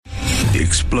The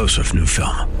explosive new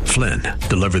film, Flynn,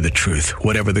 deliver the truth,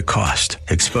 whatever the cost,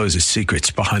 exposes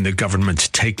secrets behind the government's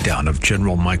takedown of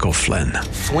General Michael Flynn.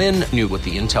 Flynn knew what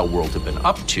the intel world had been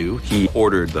up to. He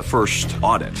ordered the first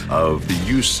audit of the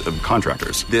use of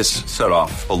contractors. This set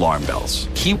off alarm bells.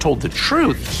 He told the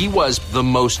truth. He was the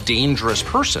most dangerous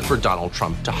person for Donald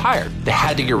Trump to hire. They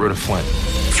had to get rid of Flynn.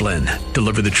 Flynn,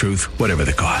 deliver the truth, whatever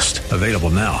the cost. Available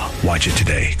now. Watch it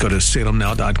today. Go to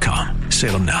salemnow.com.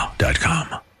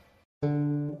 salemnow.com.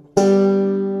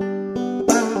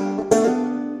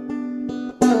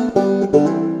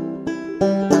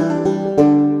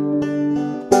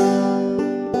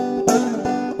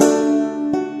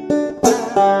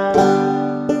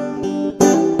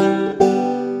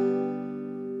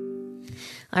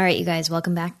 All right, you guys,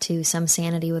 welcome back to Some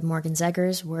Sanity with Morgan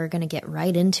Zeggers. We're going to get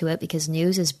right into it because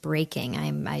news is breaking.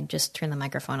 I just turned the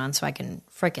microphone on so I can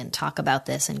frickin' talk about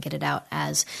this and get it out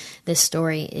as this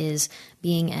story is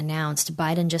being announced.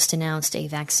 Biden just announced a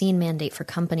vaccine mandate for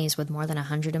companies with more than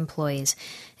 100 employees,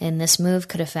 and this move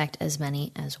could affect as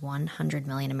many as 100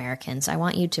 million Americans. I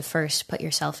want you to first put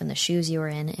yourself in the shoes you were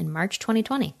in March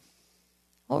 2020.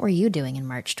 What were you doing in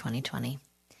March 2020?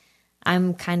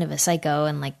 I'm kind of a psycho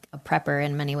and like a prepper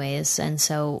in many ways. And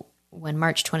so when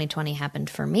March 2020 happened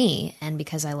for me, and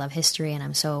because I love history and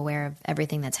I'm so aware of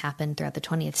everything that's happened throughout the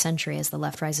 20th century as the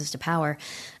left rises to power,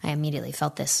 I immediately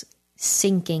felt this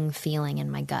sinking feeling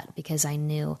in my gut because I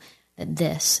knew that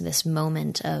this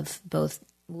moment of both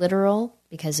literal,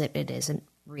 because it is a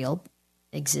real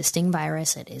existing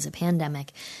virus, it is a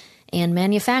pandemic, and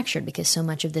manufactured, because so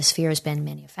much of this fear has been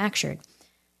manufactured,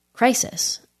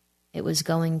 crisis. It was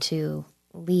going to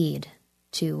lead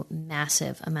to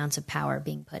massive amounts of power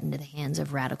being put into the hands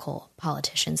of radical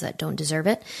politicians that don't deserve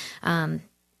it. When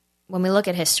we look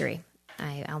at history,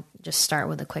 I'll just start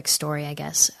with a quick story, I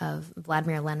guess, of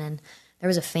Vladimir Lenin. There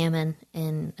was a famine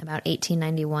in about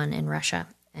 1891 in Russia,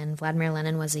 and Vladimir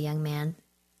Lenin was a young man.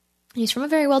 He's from a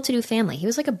very well-to-do family. He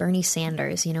was like a Bernie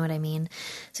Sanders, you know what I mean?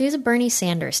 So he's a Bernie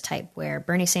Sanders type, where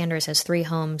Bernie Sanders has 3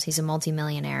 homes, he's a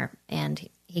multimillionaire, and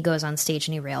he goes on stage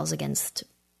and he rails against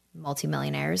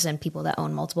multimillionaires and people that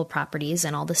own multiple properties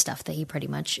and all the stuff that he pretty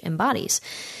much embodies.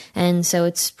 And so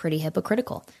it's pretty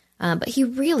hypocritical. But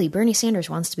Bernie Sanders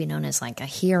wants to be known as like a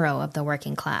hero of the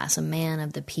working class, a man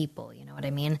of the people, you know what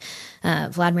I mean?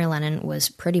 Vladimir Lenin was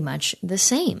pretty much the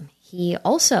same. He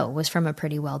also was from a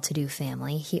pretty well-to-do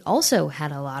family. He also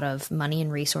had a lot of money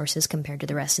and resources compared to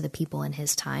the rest of the people in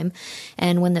his time.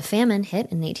 And when the famine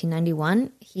hit in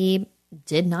 1891, he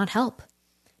did not help.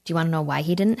 Do you want to know why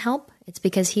he didn't help? It's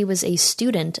because he was a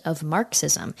student of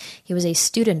Marxism. He was a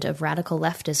student of radical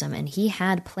leftism, and he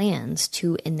had plans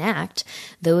to enact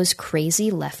those crazy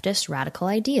leftist radical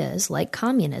ideas like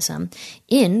communism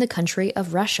in the country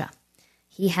of Russia.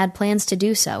 He had plans to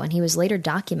do so, and he was later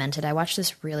documented. I watched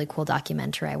this really cool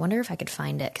documentary. I wonder if I could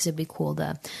find it, because it'd be cool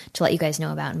to let you guys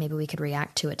know about, and maybe we could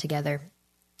react to it together.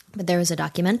 But there was a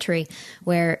documentary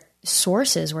where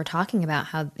sources were talking about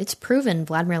how it's proven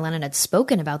Vladimir Lenin had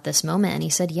spoken about this moment. And he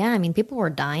said, yeah, I mean, people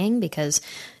were dying because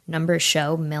numbers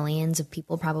show millions of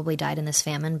people probably died in this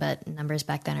famine, but numbers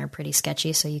back then are pretty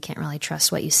sketchy, so you can't really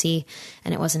trust what you see.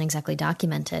 And it wasn't exactly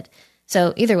documented.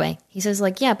 So either way, he says,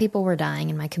 like, yeah, people were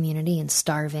dying in my community and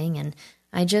starving. And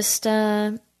I just,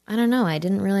 I don't know, I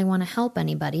didn't really want to help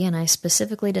anybody, and I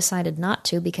specifically decided not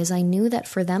to because I knew that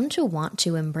for them to want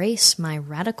to embrace my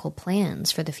radical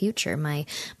plans for the future, my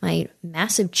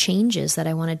massive changes that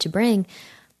I wanted to bring,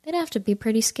 they'd have to be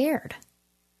pretty scared.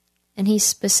 And he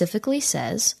specifically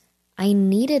says, I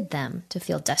needed them to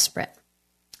feel desperate.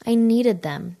 I needed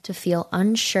them to feel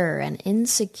unsure and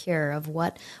insecure of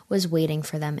what was waiting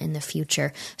for them in the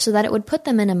future, so that it would put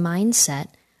them in a mindset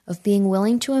of being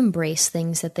willing to embrace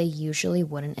things that they usually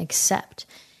wouldn't accept.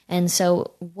 And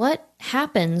so what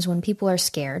happens when people are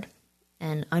scared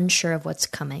and unsure of what's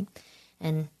coming,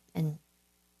 and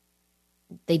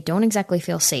they don't exactly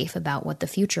feel safe about what the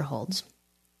future holds?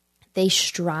 They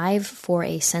strive for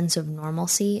a sense of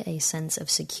normalcy, a sense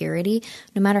of security,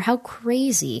 no matter how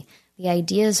crazy the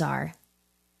ideas are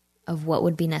of what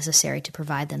would be necessary to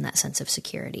provide them that sense of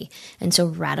security. And so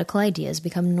radical ideas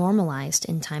become normalized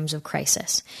in times of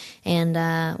crisis. And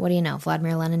what do you know?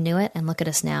 Vladimir Lenin knew it, and look at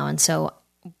us now. And so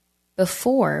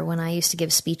Before, when I used to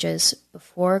give speeches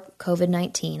before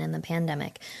COVID-19 and the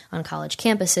pandemic on college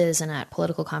campuses and at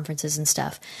political conferences and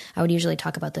stuff, I would usually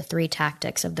talk about the 3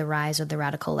 tactics of the rise of the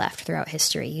radical left throughout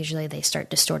history. Usually they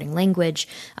start distorting language,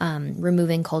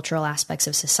 removing cultural aspects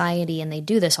of society, and they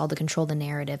do this all to control the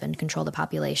narrative and control the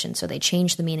population. So they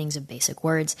change the meanings of basic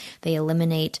words, they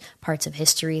eliminate parts of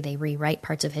history, they rewrite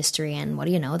parts of history, and what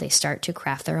do you know, they start to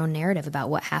craft their own narrative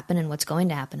about what happened and what's going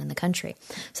to happen in the country.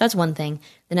 So that's one thing.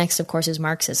 The next, of course, is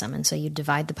Marxism. And so you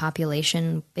divide the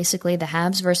population, basically the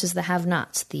haves versus the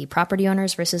have-nots, the property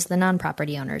owners versus the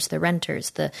non-property owners, the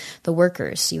renters, the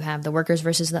workers. You have the workers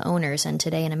versus the owners. And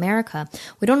today in America,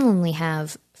 we don't only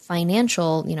have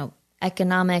financial,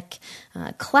 economic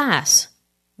class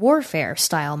warfare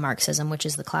style Marxism, which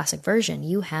is the classic version.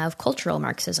 You have cultural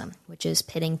Marxism, which is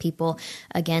pitting people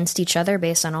against each other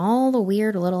based on all the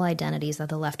weird little identities that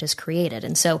the left has created.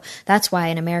 And so that's why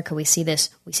in America we see this.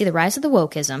 We see the rise of the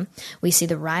wokeism. We see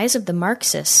the rise of the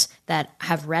Marxists that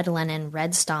have read Lenin,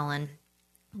 read Stalin,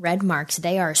 read Marx.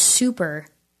 They are super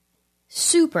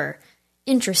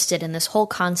interested in this whole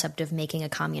concept of making a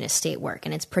communist state work,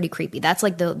 and it's pretty creepy. That's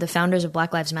like the founders of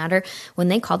Black Lives Matter, when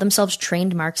they call themselves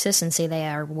trained Marxists and say they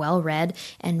are well-read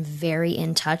and very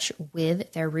in touch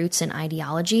with their roots and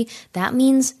ideology, that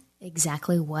means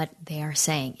exactly what they are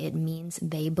saying. It means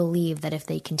they believe that if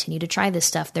they continue to try this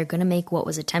stuff, they're going to make what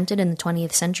was attempted in the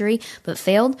 20th century but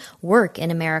failed work in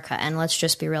America. And let's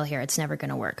just be real here, it's never going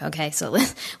to work. Okay, so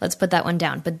let's put that one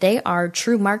down. But they are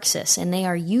true Marxists, and they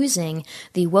are using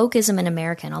the wokeism in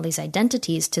America and all these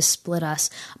identities to split us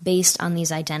based on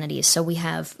these identities. So we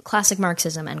have classic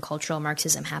Marxism and cultural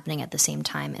Marxism happening at the same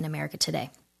time in America today.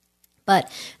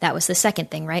 But that was the second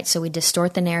thing, right? So we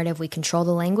distort the narrative, we control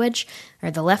the language,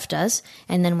 or the left does,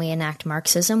 and then we enact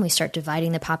Marxism. We start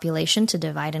dividing the population to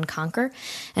divide and conquer.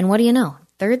 And what do you know?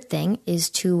 Third thing is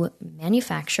to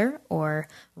manufacture or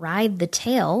ride the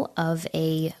tail of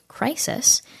a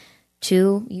crisis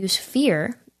to use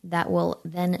fear that will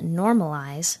then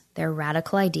normalize their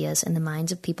radical ideas in the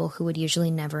minds of people who would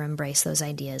usually never embrace those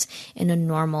ideas in a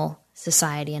normal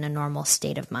society, in a normal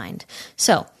state of mind.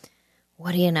 So,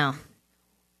 what do you know?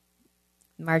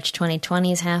 March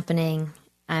 2020 is happening.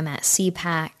 I'm at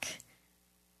CPAC.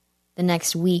 The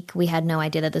next week, we had no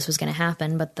idea that this was going to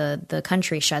happen, but the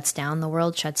country shuts down, the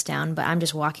world shuts down, but I'm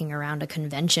just walking around a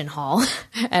convention hall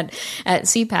at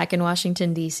CPAC in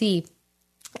Washington, D.C.,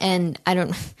 and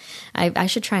I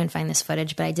should try and find this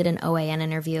footage, but I did an OAN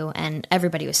interview, and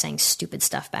everybody was saying stupid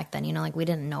stuff back then. Like we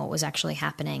didn't know what was actually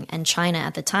happening. And China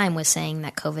at the time was saying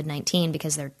that COVID-19,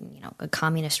 because they're, a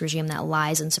communist regime that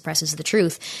lies and suppresses the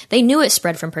truth, they knew it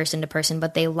spread from person to person,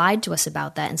 but they lied to us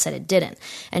about that and said it didn't.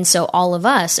 And so all of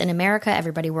us in America,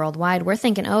 everybody worldwide, we're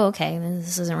thinking, oh, okay,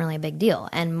 this isn't really a big deal.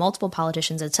 And multiple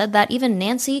politicians had said that. Even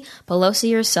Nancy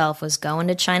Pelosi herself was going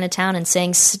to Chinatown and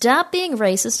saying, stop being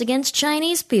racist against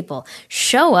Chinese people.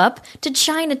 Show up to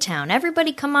Chinatown.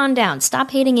 Everybody come on down.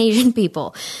 Stop hating Asian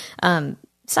people.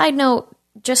 Side note,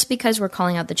 just because we're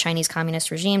calling out the Chinese communist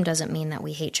regime doesn't mean that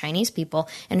we hate Chinese people.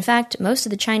 In fact, most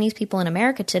of the Chinese people in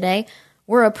America today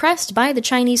were oppressed by the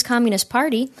Chinese Communist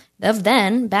Party of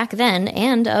then, back then,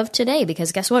 and of today,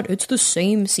 because guess what? It's the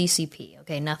same CCP.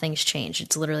 Okay, nothing's changed.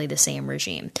 It's literally the same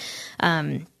regime.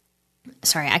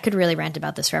 Sorry, I could really rant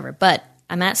about this forever, but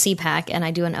I'm at CPAC and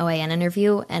I do an OAN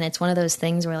interview, and it's one of those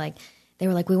things where they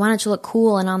were like, we want it to look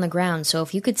cool and on the ground. So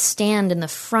if you could stand in the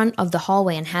front of the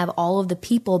hallway and have all of the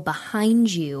people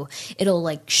behind you,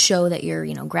 it'll show that you're,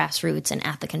 grassroots and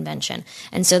at the convention.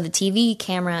 And so the TV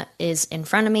camera is in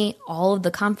front of me. All of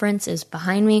the conference is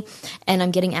behind me. And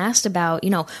I'm getting asked about,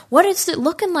 what is it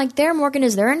looking like there, Morgan?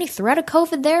 Is there any threat of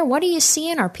COVID there? What are you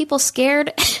seeing? Are people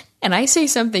scared? And I say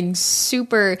something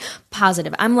super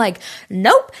positive. I'm like,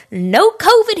 nope, no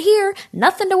COVID here.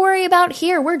 Nothing to worry about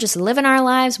here. We're just living our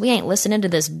lives. We ain't listening to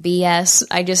this BS.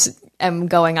 I just am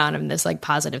going on in this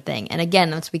positive thing. And again,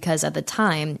 that's because at the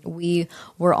time we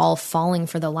were all falling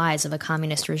for the lies of a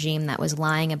communist regime that was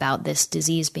lying about this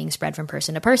disease being spread from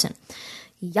person to person.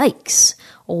 Yikes.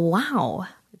 Wow.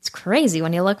 It's crazy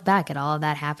when you look back at all of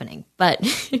that happening. But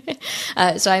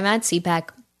so I'm at CPAC.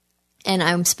 And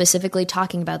I'm specifically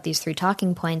talking about these 3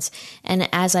 talking points. And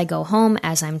as I go home,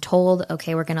 as I'm told,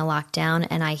 okay, we're going to lock down,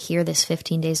 and I hear this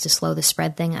 15 days to slow the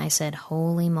spread thing, I said,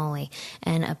 holy moly.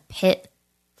 And a pit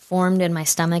formed in my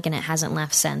stomach, and it hasn't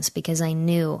left since, because I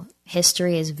knew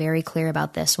history is very clear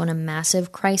about this. When a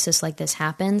massive crisis like this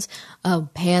happens, a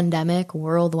pandemic,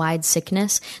 worldwide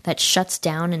sickness that shuts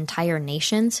down entire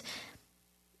nations,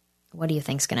 what do you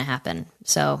think's going to happen?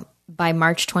 So by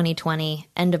March 2020,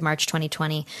 end of March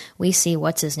 2020, we see,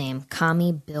 what's his name?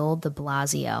 Commie Bill de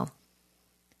Blasio.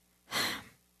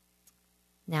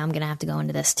 Now I'm going to have to go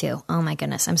into this too. Oh my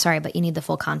goodness. I'm sorry, but you need the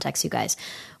full context, you guys.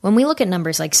 When we look at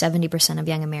numbers like 70% of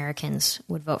young Americans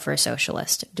would vote for a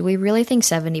socialist, do we really think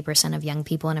 70% of young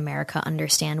people in America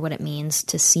understand what it means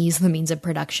to seize the means of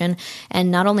production? And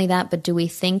not only that, but do we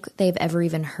think they've ever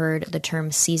even heard the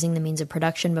term seizing the means of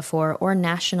production before or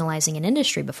nationalizing an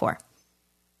industry before?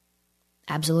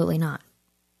 Absolutely not.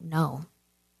 No.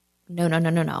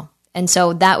 No. And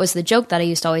so that was the joke that I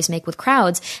used to always make with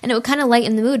crowds. And it would kind of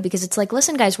lighten the mood because it's like,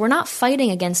 listen, guys, we're not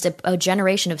fighting against a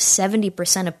generation of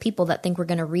 70% of people that think we're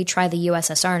going to retry the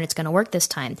USSR and it's going to work this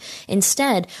time.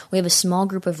 Instead, we have a small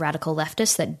group of radical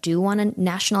leftists that do want to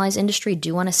nationalize industry,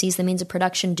 do want to seize the means of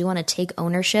production, do want to take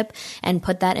ownership and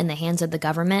put that in the hands of the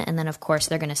government. And then, of course,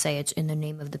 they're going to say it's in the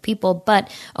name of the people,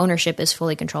 but ownership is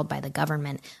fully controlled by the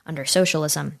government under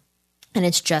socialism. And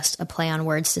it's just a play on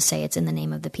words to say it's in the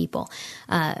name of the people.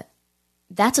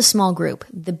 That's a small group.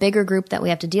 The bigger group that we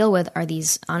have to deal with are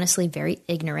these honestly very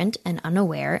ignorant and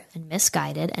unaware and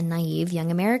misguided and naive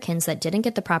young Americans that didn't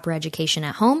get the proper education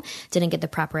at home, didn't get the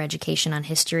proper education on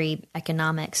history,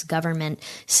 economics, government,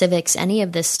 civics, any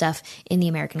of this stuff in the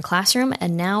American classroom.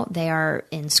 And now they are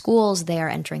in schools, they are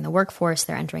entering the workforce,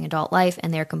 they're entering adult life,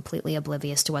 and they're completely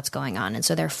oblivious to what's going on. And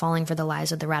so they're falling for the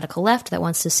lies of the radical left that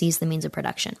wants to seize the means of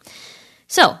production.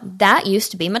 So that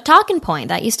used to be my talking point.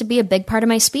 That used to be a big part of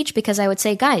my speech because I would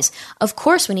say, guys, of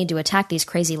course we need to attack these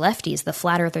crazy lefties, the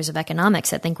flat earthers of economics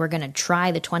that think we're going to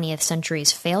try the 20th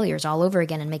century's failures all over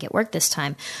again and make it work this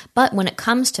time. But when it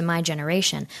comes to my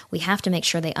generation, we have to make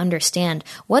sure they understand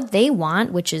what they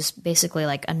want, which is basically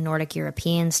like a Nordic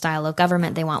European style of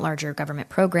government. They want larger government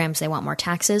programs. They want more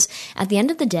taxes. At the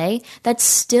end of the day, that's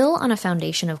still on a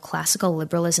foundation of classical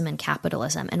liberalism and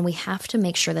capitalism. And we have to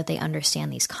make sure that they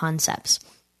understand these concepts.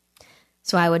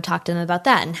 So I would talk to them about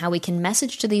that and how we can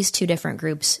message to these two different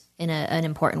groups in an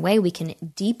important way. We can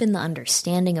deepen the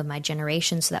understanding of my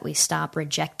generation so that we stop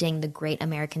rejecting the great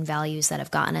American values that have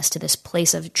gotten us to this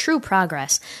place of true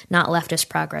progress, not leftist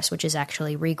progress, which is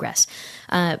actually regress.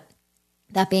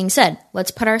 That being said,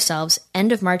 let's put ourselves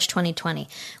end of March 2020.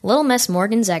 Little Miss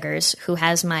Morgan Zegers, who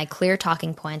has my clear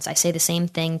talking points, I say the same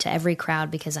thing to every crowd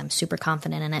because I'm super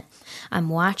confident in it. I'm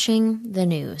watching the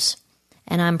news.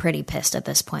 And I'm pretty pissed at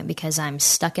this point because I'm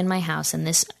stuck in my house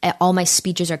and all my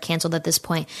speeches are canceled at this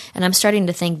point. And I'm starting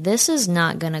to think this is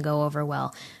not going to go over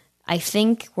well. I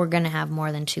think we're going to have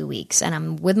more than 2 weeks. And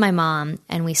I'm with my mom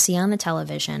and we see on the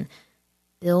television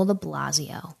Bill de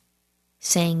Blasio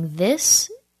saying this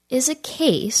is a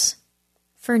case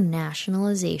for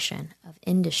nationalization of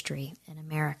industry in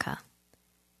America.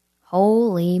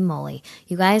 Holy moly.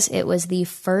 You guys, it was the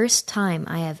first time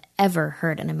I have ever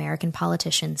heard an American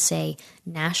politician say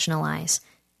nationalize,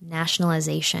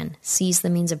 nationalization, seize the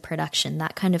means of production,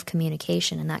 that kind of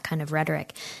communication and that kind of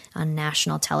rhetoric on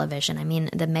national television. I mean,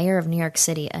 the mayor of New York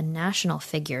City, a national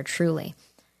figure, truly.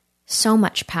 So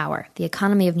much power. The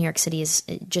economy of New York City is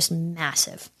just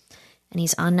massive. And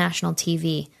he's on national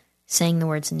TV saying the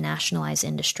words nationalize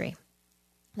industry.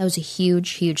 That was a huge,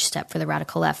 huge step for the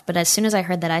radical left. But as soon as I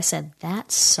heard that, I said,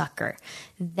 that sucker,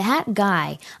 that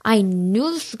guy, I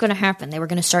knew this was going to happen. They were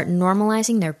going to start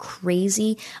normalizing their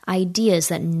crazy ideas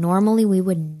that normally we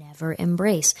would never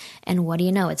embrace. And what do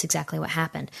you know? It's exactly what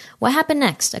happened. What happened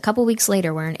next? A couple weeks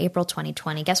later, we're in April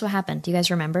 2020. Guess what happened? Do you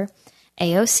guys remember?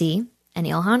 AOC and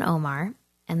Ilhan Omar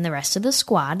and the rest of the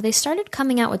squad, they started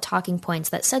coming out with talking points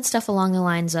that said stuff along the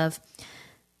lines of,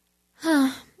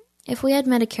 if we had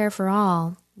Medicare for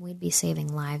all, we'd be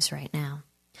saving lives right now.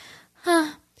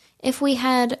 If we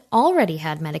had already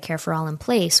had Medicare for all in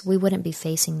place, we wouldn't be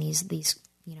facing these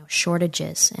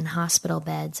shortages in hospital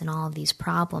beds and all of these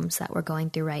problems that we're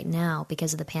going through right now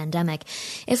because of the pandemic.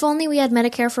 If only we had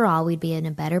Medicare for all, we'd be in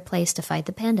a better place to fight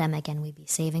the pandemic and we'd be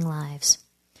saving lives.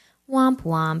 Womp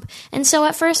womp. And so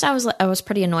at first I was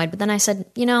pretty annoyed, but then I said,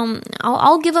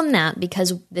 I'll give them that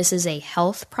because this is a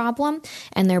health problem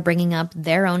and they're bringing up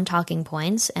their own talking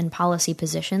points and policy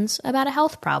positions about a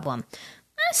health problem.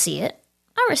 I see it.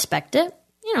 I respect it.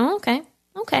 Okay.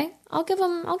 I'll give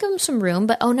them some room,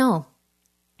 but oh no,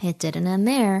 it didn't end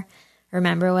there.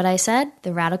 Remember what I said?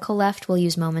 The radical left will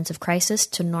use moments of crisis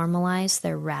to normalize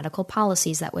their radical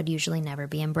policies that would usually never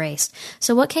be embraced.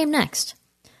 So what came next?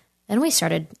 Then we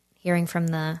started hearing from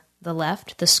the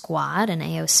left, the squad, and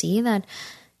AOC that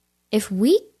if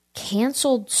we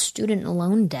canceled student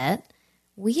loan debt,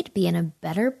 we'd be in a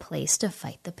better place to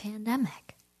fight the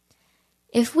pandemic.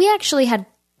 If we actually had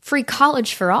free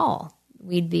college for all,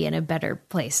 we'd be in a better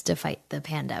place to fight the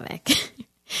pandemic.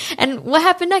 And what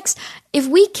happened next? If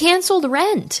we canceled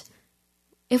rent,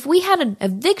 if we had an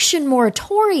eviction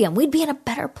moratorium, we'd be in a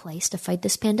better place to fight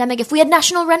this pandemic. If we had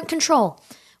national rent control,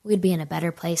 we'd be in a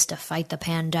better place to fight the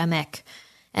pandemic.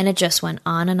 And it just went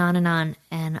on and on and on.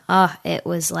 And it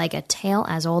was like a tale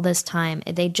as old as time.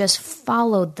 They just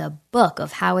followed the book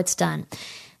of how it's done.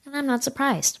 And I'm not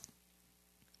surprised.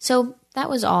 So that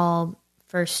was all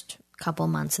first couple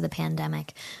months of the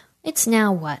pandemic. It's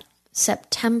now what?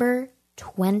 September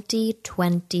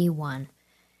 2021.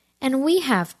 And we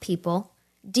have people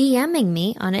DMing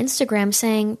me on Instagram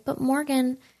saying, but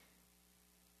Morgan,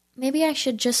 maybe I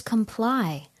should just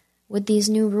comply with these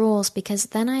new rules because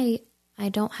then I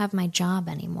don't have my job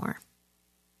anymore.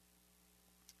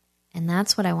 And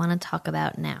that's what I want to talk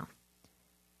about now.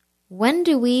 When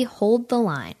do we hold the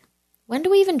line? When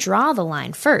do we even draw the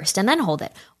line first and then hold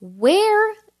it?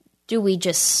 Where do we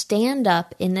just stand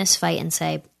up in this fight and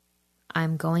say,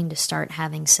 I'm going to start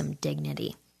having some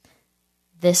dignity?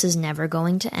 This is never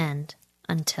going to end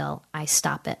until I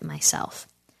stop it myself.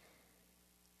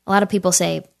 A lot of people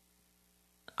say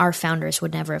our founders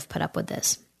would never have put up with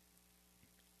this.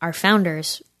 Our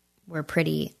founders were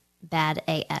pretty bad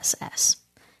ASS.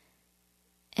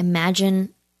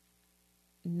 Imagine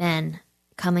men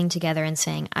coming together and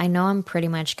saying, I know I'm pretty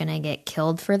much going to get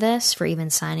killed for this, for even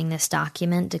signing this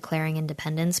document declaring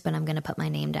independence, but I'm going to put my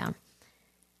name down.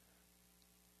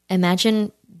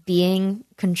 Imagine being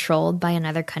controlled by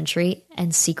another country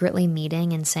and secretly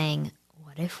meeting and saying,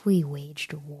 what if we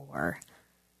waged war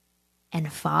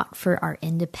and fought for our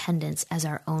independence as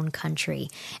our own country?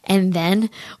 And then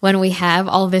when we have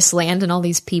all this land and all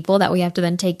these people that we have to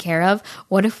then take care of,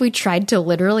 what if we tried to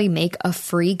literally make a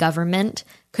free government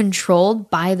controlled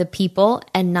by the people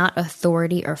and not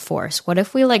authority or force? What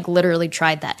if we literally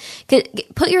tried that?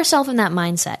 Put yourself in that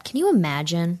mindset. Can you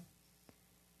imagine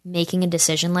making a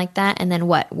decision like that? And then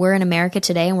what? We're in America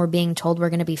today and we're being told we're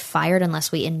going to be fired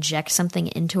unless we inject something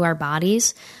into our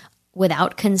bodies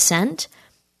without consent.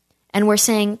 And we're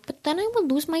saying, but then I will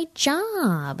lose my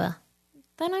job.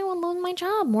 Then I will lose my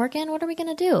job, Morgan. What are we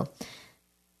going to do?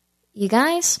 You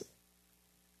guys,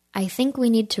 I think we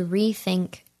need to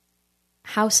rethink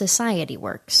how society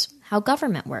works, how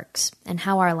government works, and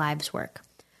how our lives work.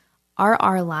 Are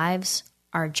our lives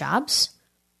our jobs?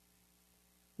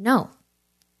 No.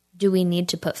 Do we need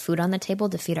to put food on the table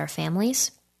to feed our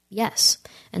families? Yes.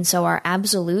 And so are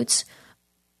absolutes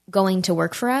going to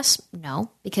work for us?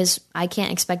 No, because I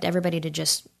can't expect everybody to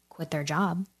just quit their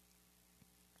job.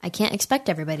 I can't expect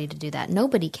everybody to do that.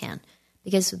 Nobody can,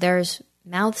 because there's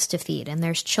mouths to feed and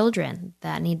there's children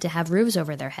that need to have roofs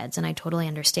over their heads, and I totally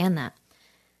understand that.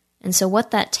 And so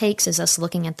what that takes is us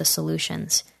looking at the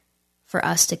solutions for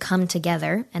us to come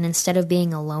together, and instead of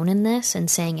being alone in this and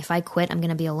saying, if I quit, I'm going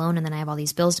to be alone and then I have all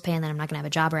these bills to pay and then I'm not going to have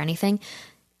a job or anything,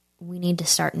 we need to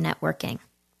start networking.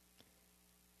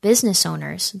 Business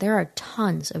owners, there are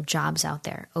tons of jobs out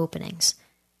there, openings.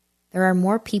 There are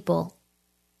more people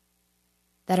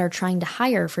that are trying to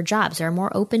hire for jobs. There are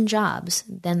more open jobs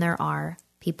than there are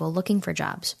people looking for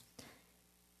jobs.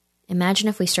 Imagine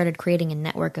if we started creating a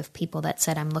network of people that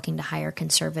said, I'm looking to hire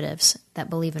conservatives that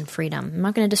believe in freedom. I'm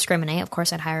not going to discriminate. Of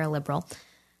course, I'd hire a liberal.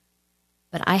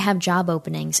 But I have job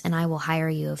openings, and I will hire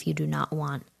you if you do not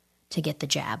want to get the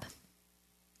jab.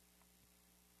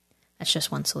 That's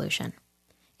just one solution.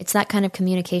 It's that kind of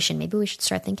communication. Maybe we should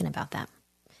start thinking about that.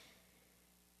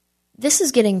 This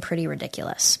is getting pretty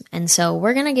ridiculous, and so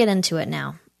we're going to get into it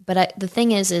now. But the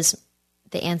thing is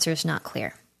the answer is not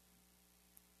clear.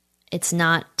 It's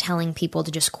not telling people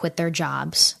to just quit their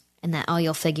jobs and that,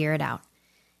 you'll figure it out.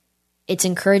 It's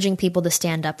encouraging people to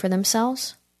stand up for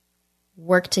themselves,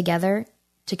 work together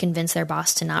to convince their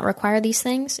boss to not require these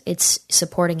things. It's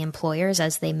supporting employers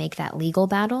as they make that legal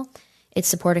battle. It's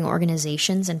supporting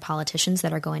organizations and politicians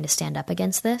that are going to stand up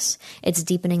against this. It's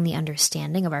deepening the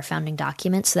understanding of our founding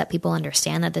documents so that people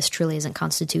understand that this truly isn't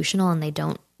constitutional and they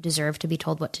don't deserve to be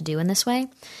told what to do in this way.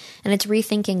 And it's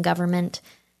rethinking government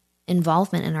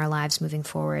involvement in our lives moving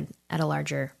forward at a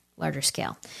larger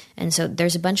scale. And so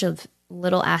there's a bunch of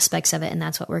little aspects of it, and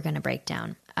that's what we're going to break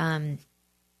down. I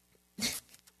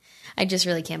just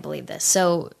really can't believe this.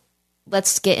 So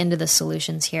let's get into the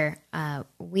solutions here.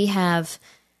 We have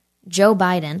Joe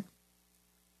Biden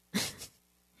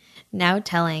now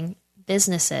telling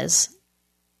businesses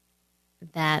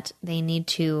that they need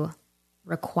to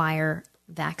require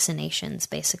vaccinations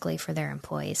basically for their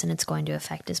employees, and it's going to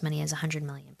affect as many as 100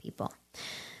 million people.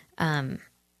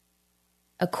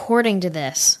 According to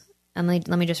this, let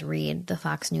me just read the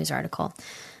Fox News article.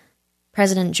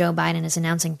 President Joe Biden is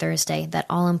announcing Thursday that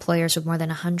all employers with more than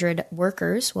 100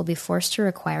 workers will be forced to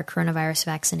require coronavirus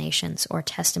vaccinations or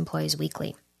test employees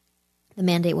weekly. The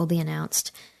mandate will be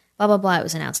announced. Blah, blah, blah. It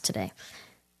was announced today.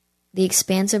 The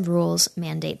expansive rules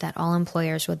mandate that all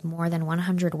employers with more than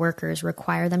 100 workers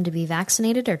require them to be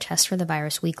vaccinated or test for the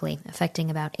virus weekly, affecting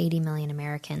about 80 million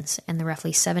Americans and the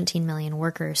roughly 17 million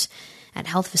workers at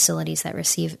health facilities that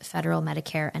receive federal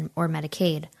Medicare or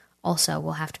Medicaid also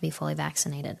will have to be fully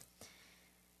vaccinated.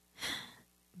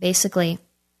 Basically,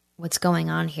 what's going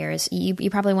on here is you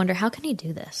probably wonder, how can he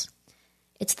do this?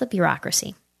 It's the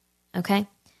bureaucracy, okay?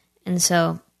 And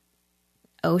so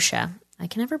OSHA, I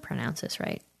can never pronounce this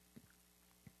right.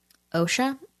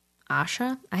 OSHA?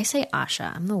 Asha? I say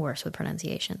Asha. I'm the worst with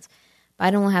pronunciations.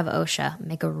 Biden will have OSHA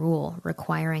make a rule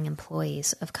requiring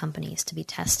employees of companies to be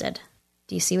tested.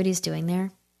 Do you see what he's doing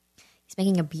there? He's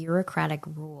making a bureaucratic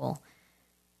rule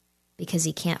because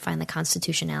he can't find the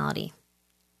constitutionality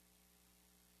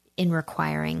in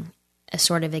requiring a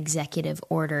sort of executive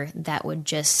order that would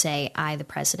just say, I, the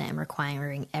president, am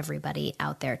requiring everybody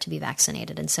out there to be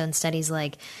vaccinated. And so instead he's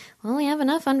like, well, we have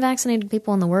enough unvaccinated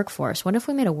people in the workforce. What if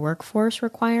we made a workforce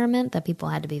requirement that people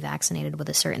had to be vaccinated with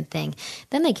a certain thing?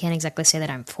 Then they can't exactly say that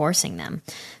I'm forcing them.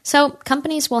 So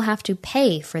companies will have to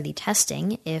pay for the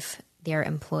testing if their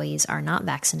employees are not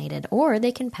vaccinated, or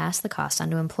they can pass the cost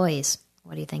on to employees.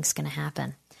 What do you think is going to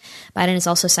happen? Biden is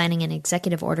also signing an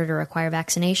executive order to require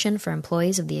vaccination for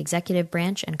employees of the executive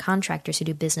branch and contractors who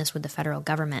do business with the federal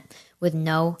government, with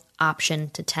no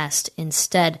option to test.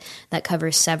 Instead, that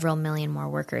covers several million more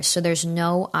workers. So there's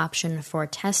no option for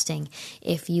testing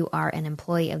if you are an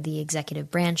employee of the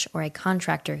executive branch or a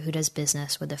contractor who does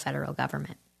business with the federal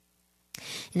government.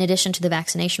 In addition to the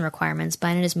vaccination requirements,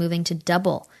 Biden is moving to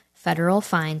double federal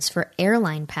fines for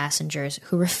airline passengers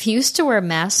who refuse to wear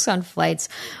masks on flights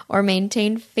or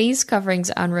maintain face covering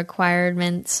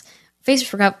requirements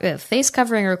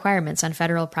on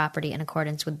federal property in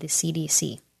accordance with the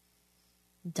CDC.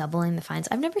 Doubling the fines.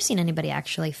 I've never seen anybody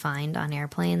actually fined on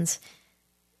airplanes.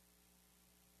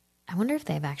 I wonder if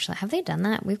have they done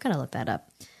that? We've got to look that up.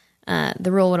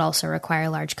 The rule would also require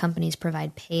large companies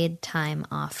provide paid time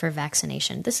off for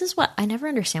vaccination. This is what I never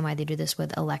understand why they do this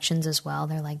with elections as well.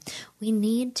 They're like, we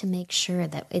need to make sure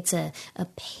that it's a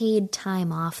paid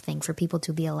time off thing for people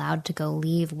to be allowed to go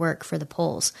leave work for the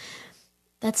polls.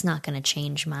 That's not going to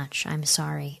change much. I'm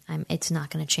sorry. It's not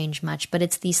going to change much. But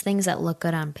it's these things that look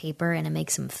good on paper and it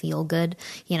makes them feel good.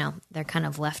 You know, they're kind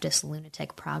of leftist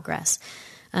lunatic progress.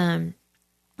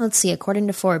 Let's see. According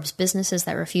to Forbes, businesses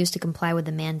that refuse to comply with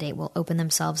the mandate will open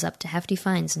themselves up to hefty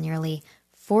fines, nearly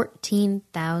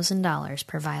 $14,000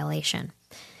 per violation.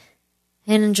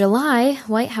 And in July,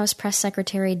 White House Press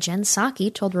Secretary Jen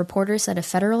Psaki told reporters that a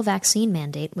federal vaccine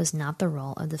mandate was not the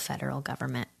role of the federal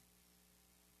government.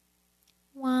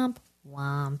 Womp,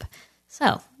 womp.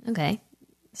 So, okay.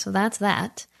 So that's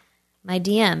that. My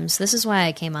DMs, this is why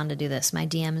I came on to do this. My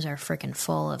DMs are freaking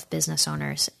full of business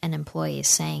owners and employees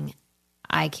saying,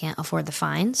 I can't afford the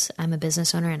fines. I'm a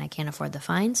business owner and I can't afford the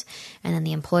fines. And then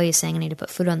the employee is saying, I need to put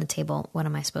food on the table. What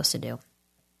am I supposed to do?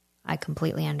 I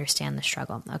completely understand the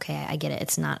struggle. Okay, I get it.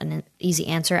 It's not an easy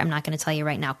answer. I'm not going to tell you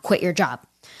right now, quit your job.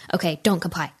 Okay, don't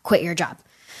comply. Quit your job.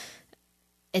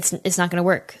 It's not going to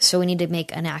work. So we need to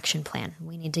make an action plan.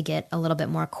 We need to get a little bit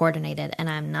more coordinated. And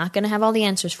I'm not going to have all the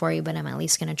answers for you, but I'm at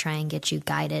least going to try and get you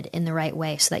guided in the right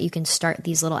way so that you can start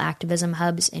these little activism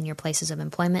hubs in your places of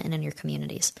employment and in your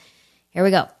communities. Here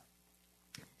we go.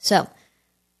 So,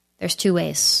 there's two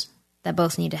ways that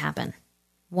both need to happen.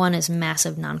 One is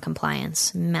massive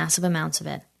noncompliance, massive amounts of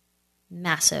it,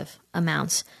 massive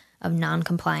amounts of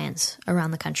noncompliance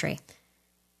around the country.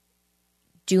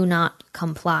 Do not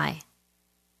comply.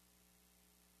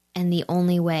 And the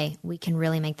only way we can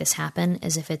really make this happen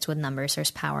is if it's with numbers.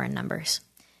 There's power in numbers.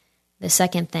 The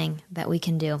second thing that we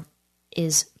can do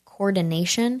is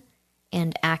coordination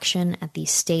and action at the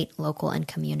state, local, and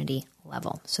community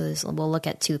level. So we'll look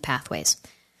at two pathways.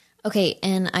 Okay,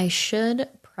 and I should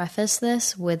preface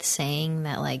this with saying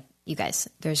that, like, you guys,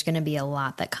 there's going to be a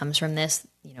lot that comes from this.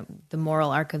 You know, the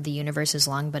moral arc of the universe is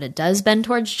long, but it does bend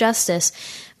towards justice.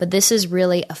 But this is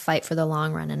really a fight for the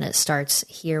long run, and it starts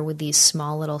here with these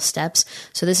small little steps.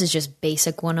 So this is just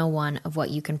basic 101 of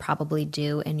what you can probably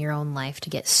do in your own life to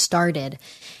get started.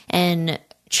 And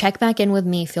check back in with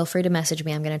me. Feel free to message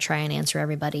me. I'm going to try and answer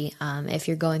everybody if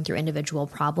you're going through individual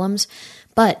problems.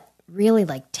 But really,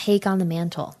 like, take on the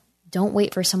mantle. Don't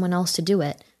wait for someone else to do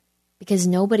it, because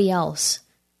nobody else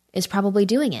is probably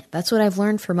doing it. That's what I've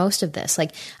learned for most of this.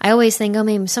 Like, I always think, oh,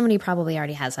 maybe somebody probably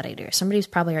already has that idea. Somebody's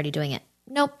probably already doing it.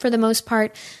 Nope, for the most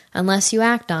part, unless you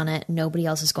act on it, nobody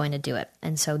else is going to do it.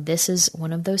 And so this is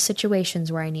one of those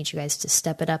situations where I need you guys to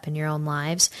step it up in your own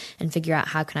lives and figure out,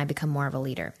 how can I become more of a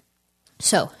leader?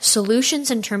 So,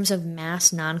 solutions in terms of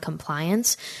mass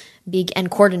noncompliance.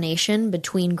 and coordination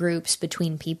between groups,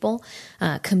 between people,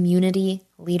 community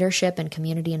leadership and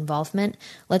community involvement.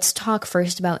 Let's talk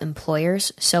first about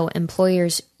employers. So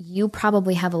employers, you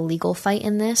probably have a legal fight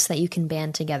in this that you can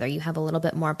band together. You have a little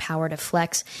bit more power to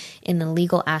flex in the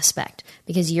legal aspect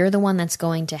because you're the one that's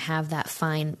going to have that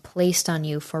fine placed on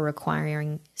you for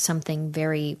requiring something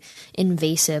very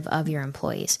invasive of your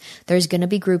employees. There's going to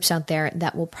be groups out there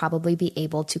that will probably be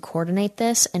able to coordinate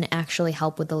this and actually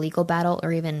help with the legal battle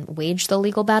or even wage the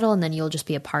legal battle, and then you'll just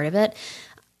be a part of it.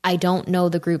 I don't know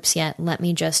the groups yet. Let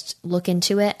me just look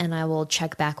into it and I will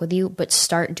check back with you, but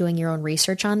start doing your own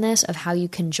research on this of how you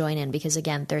can join in because,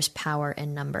 again, there's power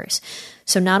in numbers.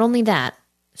 So not only that,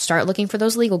 start looking for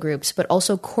those legal groups, but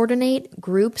also coordinate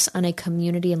groups on a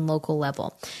community and local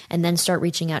level, and then start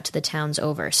reaching out to the towns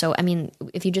over. So, I mean,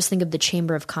 if you just think of the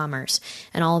Chamber of Commerce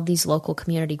and all of these local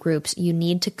community groups, you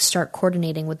need to start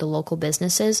coordinating with the local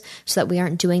businesses so that we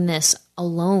aren't doing this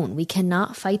alone. We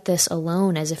cannot fight this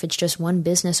alone as if it's just one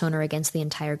business owner against the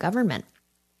entire government.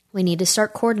 We need to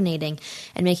start coordinating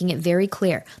and making it very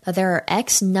clear that there are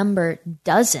X number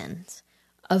dozens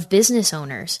of business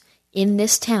owners in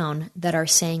this town that are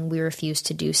saying we refuse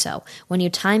to do so. When you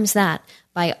times that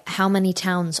by how many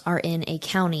towns are in a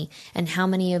county and how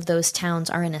many of those towns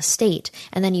are in a state,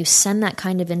 and then you send that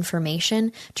kind of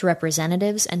information to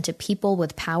representatives and to people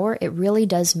with power, it really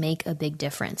does make a big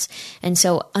difference. And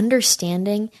so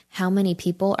understanding how many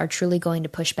people are truly going to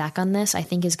push back on this, I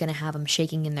think is going to have them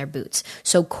shaking in their boots.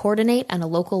 So coordinate on a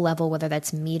local level, whether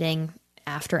that's meeting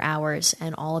after hours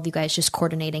and all of you guys just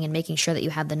coordinating and making sure that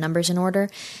you have the numbers in order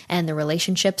and the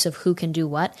relationships of who can do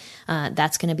what,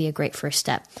 that's going to be a great first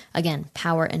step. Again,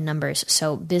 power in numbers.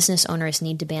 So business owners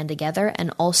need to band together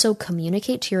and also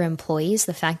communicate to your employees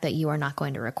the fact that you are not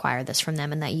going to require this from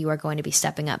them and that you are going to be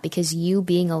stepping up, because you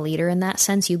being a leader in that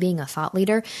sense, you being a thought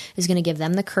leader, is going to give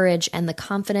them the courage and the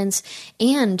confidence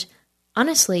and,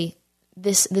 honestly,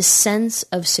 this sense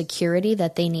of security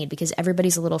that they need, because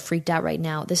everybody's a little freaked out right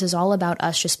now. This is all about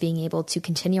us just being able to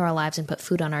continue our lives and put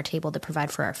food on our table to provide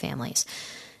for our families.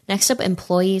 Next up,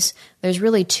 employees. There's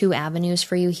really two avenues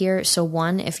for you here. So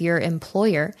one, if your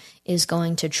employer is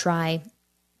going to try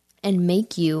and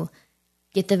make you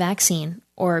get the vaccine,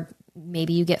 or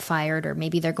maybe you get fired, or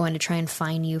maybe they're going to try and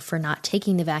fine you for not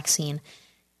taking the vaccine,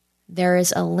 there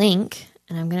is a link,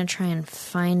 and I'm going to try and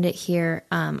find it here.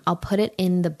 I'll put it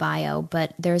in the bio,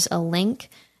 but there's a link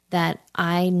that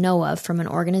I know of from an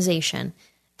organization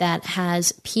that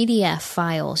has PDF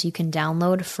files you can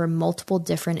download for multiple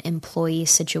different employee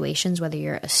situations, whether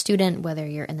you're a student, whether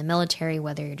you're in the military,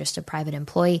 whether you're just a private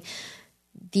employee.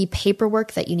 The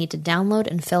paperwork that you need to download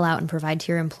and fill out and provide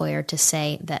to your employer to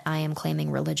say that I am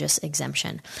claiming religious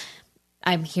exemption.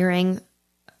 I'm hearing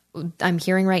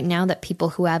right now that people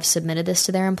who have submitted this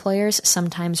to their employers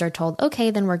sometimes are told, okay,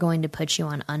 then we're going to put you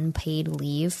on unpaid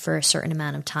leave for a certain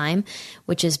amount of time,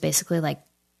 which is basically like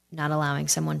not allowing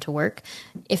someone to work.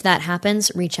 If that happens,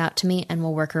 reach out to me and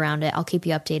we'll work around it. I'll keep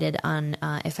you updated on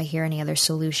if I hear any other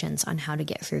solutions on how to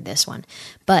get through this one.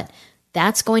 But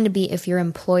that's going to be if your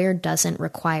employer doesn't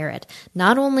require it.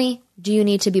 Not only do you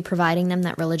need to be providing them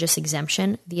that religious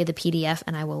exemption via the PDF,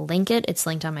 and I will link it. It's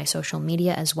linked on my social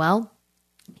media as well.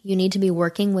 You need to be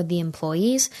working with the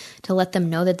employees to let them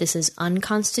know that this is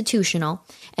unconstitutional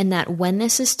and that when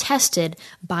this is tested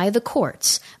by the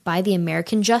courts, by the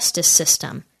American justice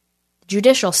system,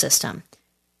 judicial system,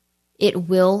 it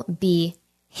will be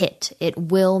hit. It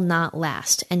will not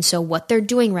last. And so what they're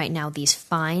doing right now, these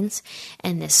fines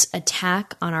and this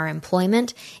attack on our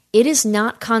employment, it is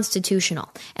not constitutional.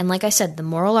 And like I said, the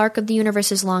moral arc of the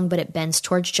universe is long, but it bends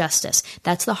towards justice.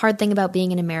 That's the hard thing about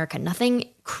being in America. Nothing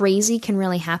crazy can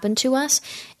really happen to us.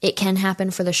 It can happen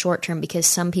for the short term because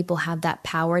some people have that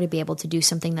power to be able to do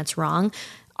something that's wrong.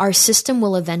 Our system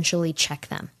will eventually check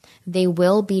them. They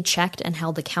will be checked and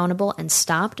held accountable and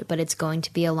stopped, but it's going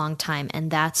to be a long time. And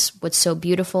that's what's so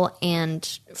beautiful and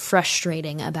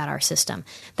frustrating about our system.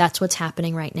 That's what's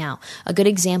happening right now. A good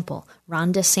example,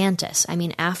 Ron DeSantis. I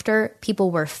mean, after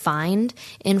people were fined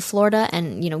in Florida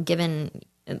and, given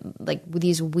like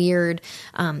these weird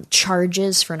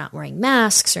charges for not wearing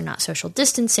masks or not social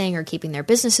distancing or keeping their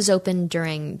businesses open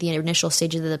during the initial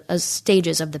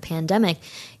stages of the pandemic,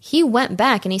 he went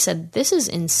back and he said, this is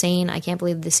insane. I can't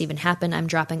believe this even happened. I'm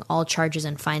dropping all charges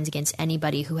and fines against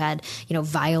anybody who had,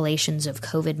 violations of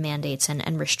COVID mandates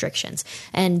and restrictions.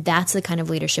 And that's the kind of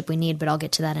leadership we need, but I'll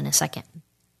get to that in a second.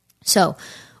 So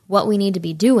what we need to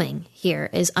be doing here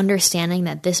is understanding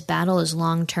that this battle is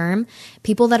long-term.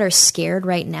 People that are scared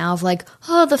right now of like,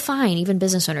 oh, the fine, even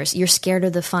business owners, you're scared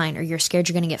of the fine or you're scared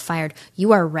you're going to get fired.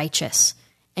 You are righteous.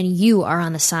 And you are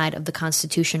on the side of the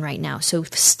Constitution right now. So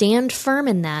stand firm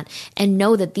in that and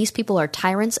know that these people are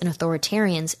tyrants and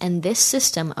authoritarians, and this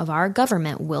system of our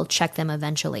government will check them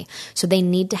eventually. So they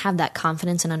need to have that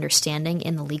confidence and understanding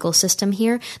in the legal system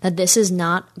here that this is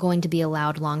not going to be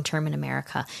allowed long-term in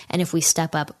America. And if we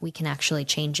step up, we can actually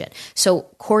change it. So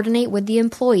coordinate with the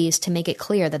employees to make it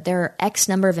clear that there are X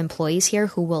number of employees here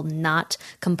who will not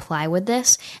comply with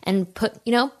this, and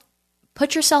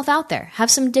put yourself out there.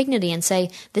 Have some dignity and say,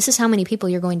 this is how many people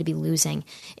you're going to be losing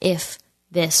if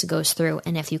this goes through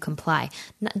and if you comply.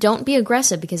 Don't be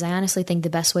aggressive, because I honestly think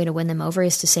the best way to win them over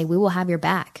is to say, we will have your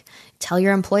back. Tell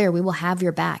your employer we will have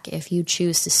your back if you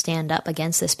choose to stand up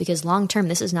against this, because long term,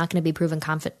 this is not going to be proven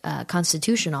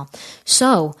constitutional.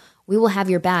 So we will have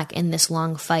your back in this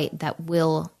long fight that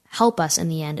will help us in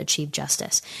the end achieve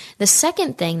justice. The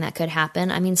second thing that could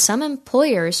happen, some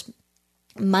employers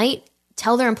might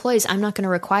tell their employees, I'm not going to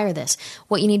require this.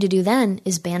 What you need to do then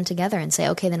is band together and say,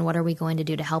 okay, then what are we going to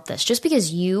do to help this? Just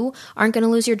because you aren't going to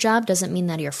lose your job doesn't mean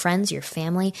that your friends, your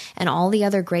family, and all the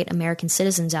other great American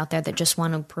citizens out there that just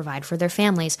want to provide for their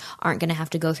families aren't going to have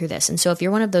to go through this. And so if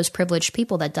you're one of those privileged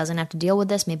people that doesn't have to deal with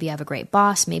this, maybe you have a great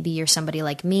boss, maybe you're somebody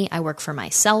like me, I work for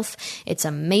myself, it's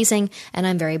amazing, and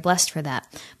I'm very blessed for that.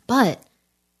 But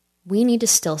we need to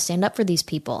still stand up for these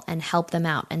people and help them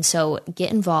out. And so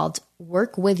get involved,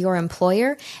 work with your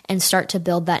employer, and start to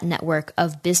build that network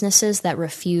of businesses that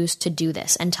refuse to do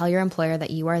this, and tell your employer that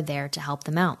you are there to help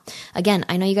them out. Again,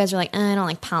 I know you guys are like, I don't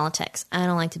like politics. I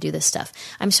don't like to do this stuff.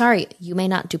 I'm sorry, you may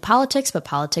not do politics, but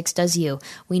politics does you.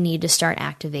 We need to start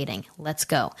activating. Let's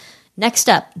go. Next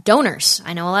up, donors.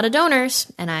 I know a lot of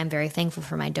donors, and I'm very thankful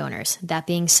for my donors. That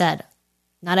being said,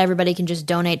 not everybody can just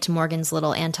donate to Morgan's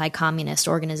little anti-communist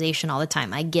organization all the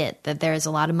time. I get that there's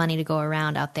a lot of money to go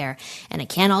around out there, and it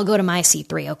can't all go to my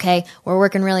C3, okay? We're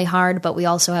working really hard, but we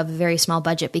also have a very small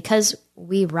budget because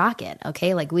we rock it,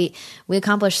 okay? Like we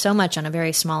accomplish so much on a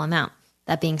very small amount.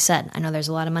 That being said, I know there's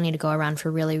a lot of money to go around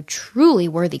for really, truly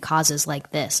worthy causes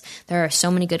like this. There are so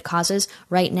many good causes.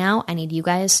 Right now, I need you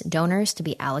guys, donors, to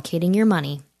be allocating your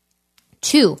money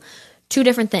to two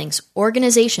different things: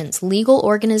 organizations, legal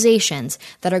organizations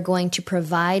that are going to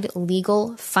provide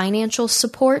legal financial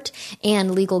support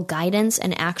and legal guidance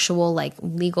and actual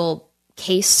legal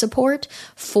case support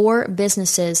for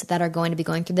businesses that are going to be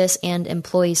going through this and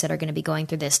employees that are going to be going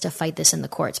through this to fight this in the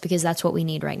courts, because that's what we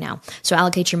need right now. So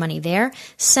allocate your money there.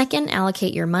 Second,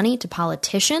 allocate your money to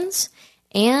politicians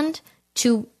and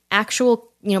to actual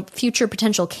future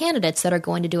potential candidates that are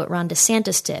going to do what Ron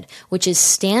DeSantis did, which is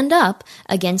stand up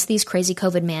against these crazy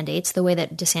COVID mandates the way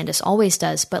that DeSantis always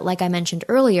does. But like I mentioned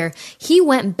earlier, he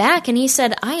went back and he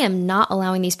said, I am not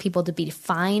allowing these people to be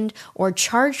fined or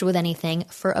charged with anything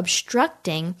for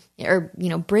obstructing or,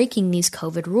 breaking these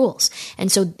COVID rules.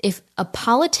 And so if a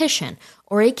politician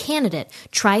or a candidate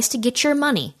tries to get your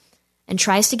money and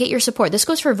tries to get your support, this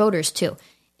goes for voters too.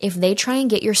 If they try and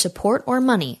get your support or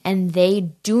money and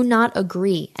they do not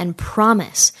agree and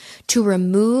promise to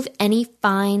remove any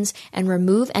fines and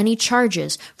remove any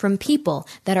charges from people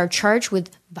that are charged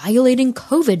with violating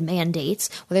COVID mandates,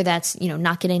 whether that's,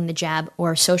 not getting the jab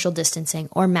or social distancing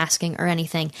or masking or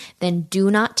anything, then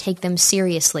do not take them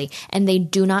seriously. And they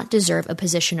do not deserve a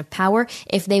position of power.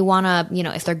 If they want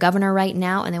to, if they're governor right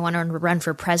now and they want to run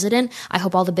for president, I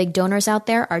hope all the big donors out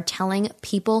there are telling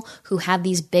people who have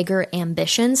these bigger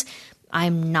ambitions,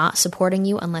 I'm not supporting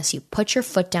you unless you put your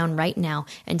foot down right now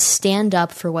and stand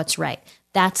up for what's right.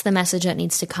 That's the message that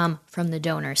needs to come from the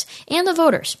donors and the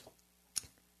voters.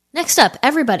 Next up,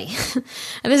 everybody.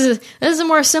 This is a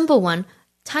more simple one.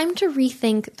 Time to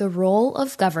rethink the role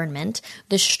of government,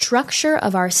 the structure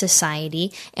of our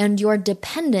society, and your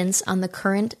dependence on the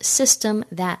current system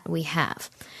that we have.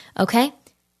 Okay?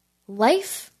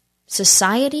 Life,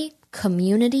 society,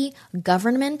 community,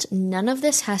 government, none of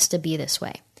this has to be this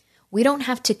way. We don't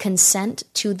have to consent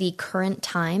to the current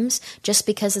times just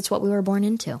because it's what we were born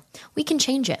into. We can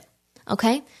change it.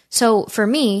 Okay? So for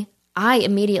me, I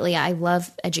love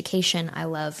education. I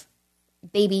love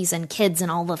babies and kids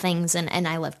and all the things. And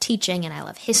I love teaching and I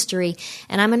love history.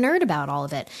 And I'm a nerd about all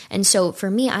of it. And so for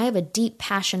me, I have a deep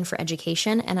passion for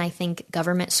education. And I think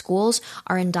government schools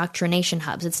are indoctrination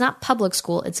hubs. It's not public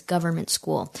school, it's government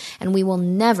school. And we will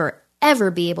never,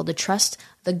 ever be able to trust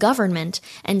the government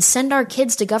and send our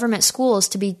kids to government schools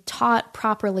to be taught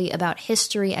properly about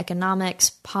history,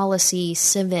 economics, policy,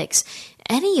 civics,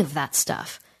 any of that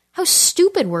stuff. How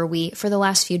stupid were we for the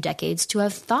last few decades to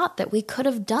have thought that we could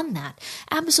have done that?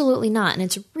 Absolutely not. And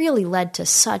it's really led to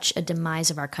such a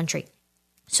demise of our country.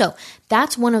 So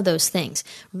that's one of those things.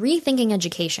 Rethinking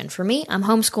education. For me, I'm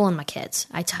homeschooling my kids.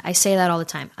 I say that all the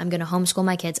time. I'm going to homeschool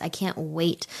my kids. I can't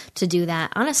wait to do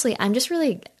that. Honestly, I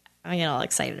get all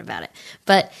excited about it.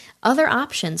 But other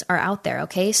options are out there,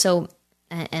 okay? So,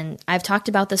 and I've talked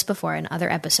about this before in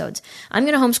other episodes. I'm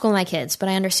going to homeschool my kids, but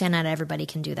I understand not everybody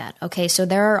can do that, okay? So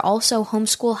there are also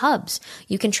homeschool hubs.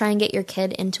 You can try and get your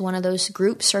kid into one of those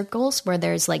group circles where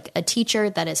there's like a teacher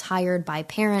that is hired by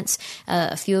parents.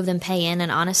 A few of them pay in,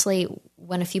 and honestly,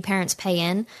 when a few parents pay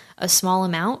in a small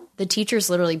amount, the teachers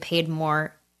literally paid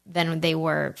more than they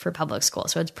were for public school.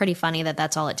 So it's pretty funny that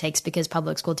that's all it takes because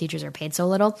public school teachers are paid so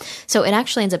little. So it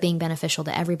actually ends up being beneficial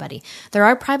to everybody. There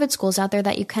are private schools out there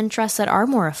that you can trust that are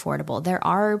more affordable. There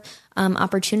are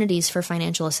opportunities for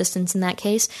financial assistance in that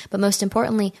case. But most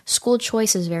importantly, school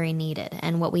choice is very needed.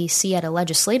 And what we see at a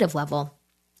legislative level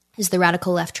is the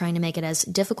radical left trying to make it as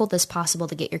difficult as possible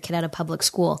to get your kid out of public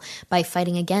school by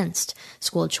fighting against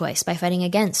school choice, by fighting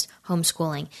against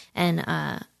homeschooling, and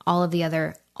all of the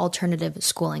other alternative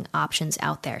schooling options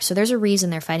out there. So there's a reason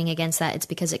they're fighting against that. It's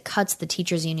because it cuts the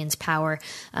teachers union's power,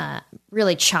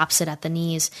 really chops it at the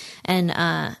knees, and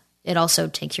it also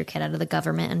takes your kid out of the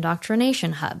government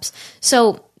indoctrination hubs.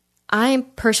 So I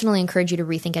personally encourage you to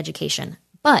rethink education.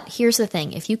 But here's the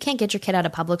thing. If you can't get your kid out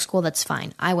of public school, that's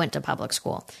fine. I went to public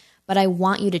school. But I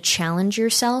want you to challenge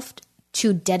yourself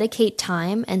to dedicate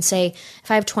time and say,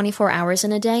 if I have 24 hours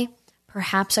in a day,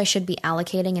 perhaps I should be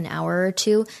allocating an hour or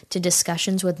two to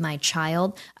discussions with my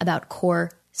child about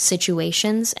core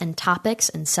situations and topics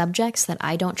and subjects that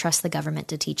I don't trust the government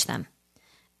to teach them.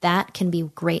 That can be a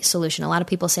great solution. A lot of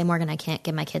people say, Morgan, I can't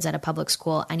get my kids out of public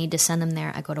school. I need to send them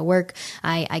there. I go to work.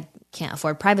 I can't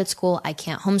afford private school. I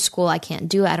can't homeschool. I can't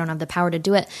do it. I don't have the power to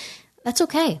do it. That's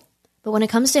okay. But when it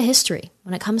comes to history,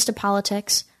 when it comes to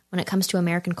politics, when it comes to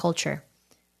American culture,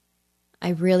 I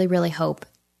really, really hope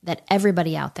that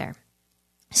everybody out there,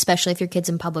 especially if your kid's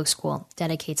in public school,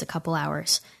 dedicates a couple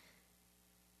hours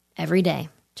every day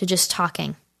to just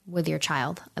talking with your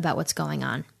child about what's going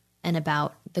on and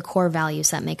about the core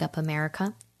values that make up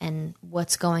America and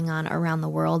what's going on around the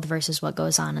world versus what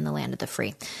goes on in the land of the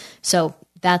free. So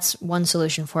that's one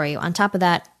solution for you. On top of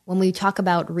that, when we talk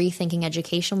about rethinking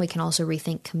education, we can also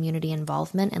rethink community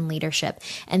involvement and leadership.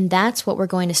 And that's what we're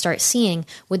going to start seeing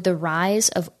with the rise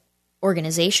of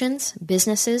organizations,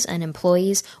 businesses, and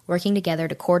employees working together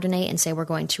to coordinate and say we're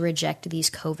going to reject these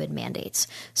COVID mandates.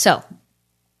 So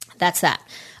that's that.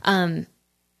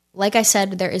 Like I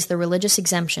said, there is the religious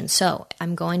exemption. So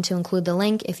I'm going to include the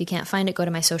link. If you can't find it, go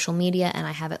to my social media, and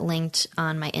I have it linked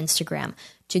on my Instagram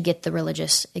to get the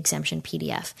religious exemption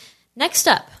PDF. Next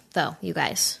up, though, you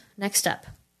guys,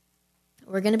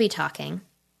 we're going to be talking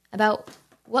about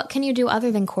what can you do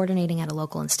other than coordinating at a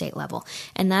local and state level,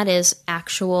 and that is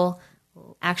actually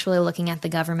looking at the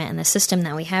government and the system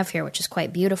that we have here, which is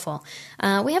quite beautiful.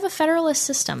 We have a federalist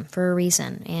system for a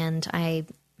reason, and I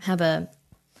have an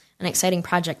exciting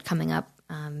project coming up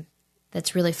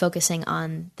that's really focusing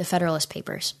on the Federalist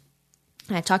Papers.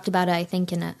 And I talked about it, I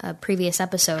think, in a previous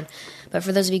episode, but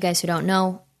for those of you guys who don't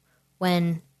know,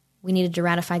 when we needed to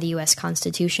ratify the U.S.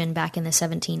 Constitution back in the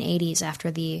 1780s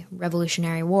after the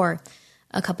Revolutionary War,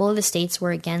 a couple of the states were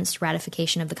against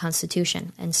ratification of the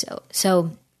Constitution. And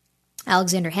so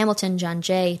Alexander Hamilton, John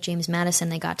Jay, James Madison,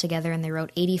 they got together and they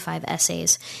wrote 85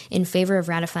 essays in favor of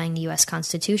ratifying the U.S.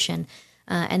 Constitution.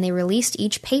 And they released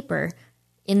each paper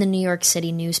in the New York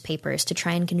City newspapers to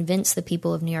try and convince the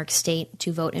people of New York State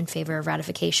to vote in favor of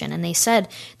ratification. And they said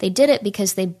they did it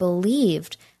because they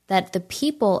believed that the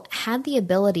people had the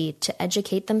ability to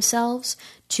educate themselves,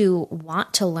 to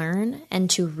want to learn, and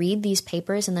to read these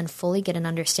papers and then fully get an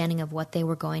understanding of what they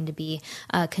were going to be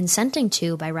consenting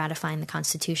to by ratifying the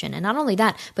Constitution. And not only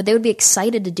that, but they would be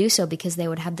excited to do so because they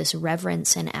would have this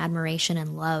reverence and admiration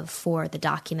and love for the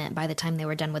document by the time they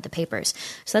were done with the papers.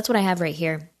 So that's what I have right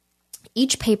here.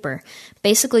 Each paper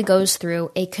basically goes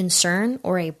through a concern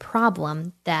or a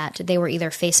problem that they were either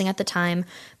facing at the time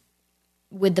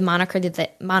with the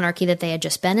monarchy that they had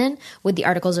just been in, with the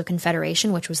Articles of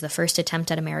Confederation, which was the first attempt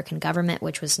at American government,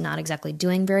 which was not exactly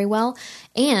doing very well,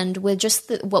 and with just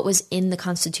what was in the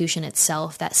Constitution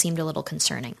itself that seemed a little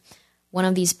concerning. One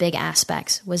of these big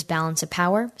aspects was balance of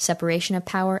power, separation of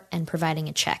power, and providing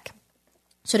a check.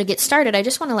 So to get started, I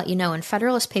just want to let you know, in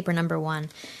Federalist Paper number 1,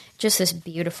 just this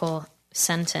beautiful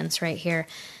sentence right here,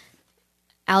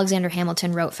 Alexander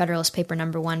Hamilton wrote Federalist Paper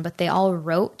number 1, but they all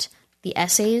wrote the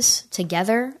essays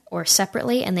together or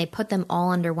separately, and they put them all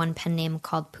under one pen name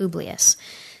called Publius.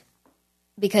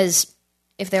 Because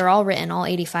if they're all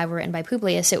 85 were written by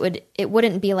Publius, it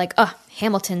wouldn't be like, oh,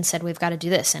 Hamilton said we've got to do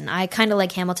this, and I kind of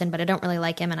like Hamilton, but I don't really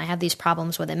like him, and I have these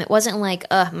problems with him. It wasn't like,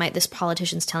 this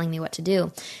politician's telling me what to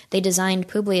do. They designed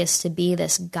Publius to be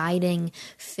this guiding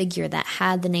figure that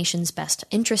had the nation's best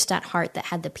interest at heart, that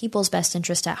had the people's best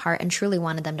interest at heart, and truly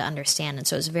wanted them to understand. And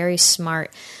so it was very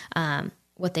smart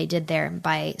what they did there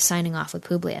by signing off with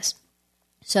Publius.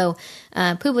 So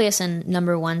Publius in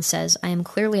number 1 says, I am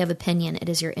clearly of opinion it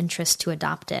is your interest to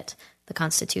adopt it, the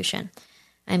Constitution.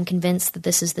 I am convinced that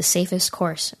this is the safest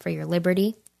course for your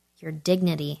liberty, your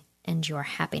dignity, and your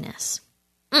happiness.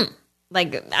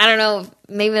 Like, I don't know,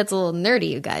 maybe that's a little nerdy,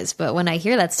 you guys, but when I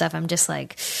hear that stuff, I'm just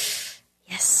like,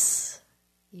 yes,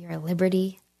 your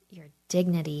liberty, your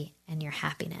dignity, and your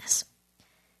happiness.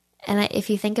 And if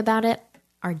you think about it,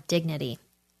 our dignity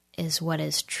is what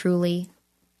is truly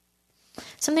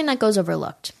something that goes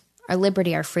overlooked. Our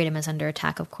liberty, our freedom is under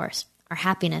attack, of course. Our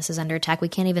happiness is under attack. We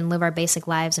can't even live our basic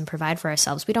lives and provide for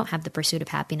ourselves. We don't have the pursuit of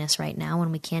happiness right now,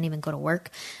 and we can't even go to work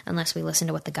unless we listen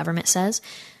to what the government says.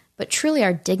 But truly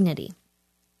our dignity,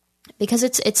 because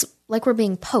it's like we're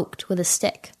being poked with a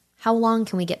stick. How long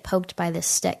can we get poked by this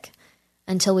stick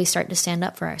until we start to stand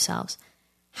up for ourselves?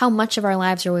 How much of our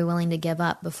lives are we willing to give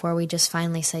up before we just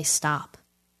finally say stop?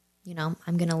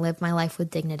 I'm going to live my life with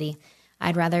dignity.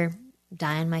 I'd rather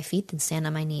die on my feet than stand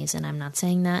on my knees. And I'm not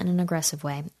saying that in an aggressive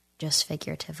way, just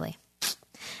figuratively.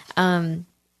 But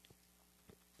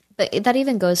that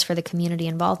even goes for the community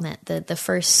involvement, the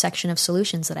first section of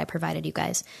solutions that I provided you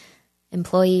guys.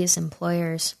 Employees,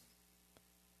 employers,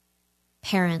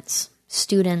 parents,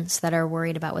 students that are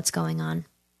worried about what's going on.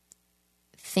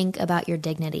 Think about your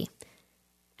dignity.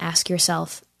 Ask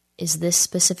yourself, is this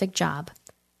specific job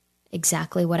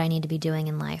exactly what I need to be doing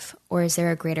in life? Or is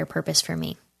there a greater purpose for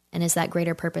me? And is that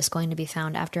greater purpose going to be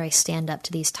found after I stand up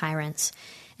to these tyrants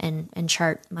and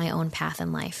chart my own path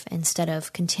in life instead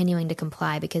of continuing to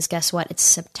comply? Because guess what? It's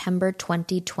September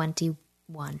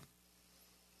 2021.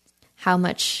 How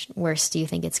much worse do you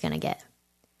think it's going to get?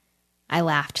 I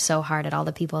laughed so hard at all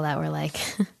the people that were like,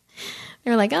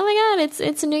 they were like, oh my God,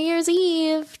 it's New Year's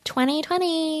Eve,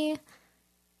 2020.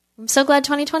 I'm so glad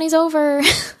 2020's over.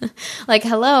 Like,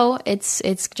 hello, it's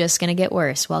just going to get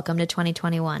worse. Welcome to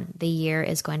 2021. The year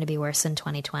is going to be worse than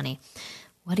 2020.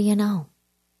 What do you know?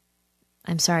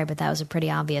 I'm sorry, but that was a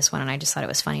pretty obvious one, and I just thought it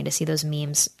was funny to see those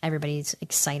memes. Everybody's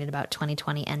excited about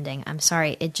 2020 ending. I'm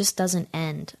sorry, it just doesn't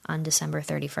end on December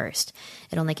 31st.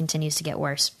 It only continues to get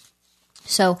worse.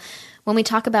 So when we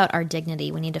talk about our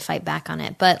dignity, we need to fight back on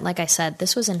it. But like I said,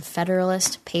 this was in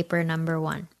Federalist Paper number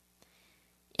 1.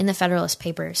 In the Federalist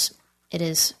Papers, it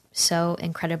is so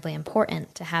incredibly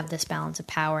important to have this balance of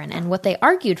power. And what they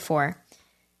argued for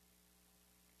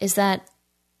is that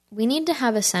we need to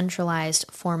have a centralized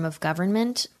form of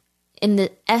government in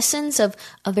the essence of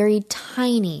a very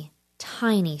tiny,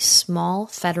 small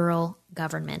federal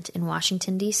government in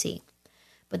Washington, D.C.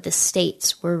 But the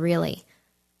states were really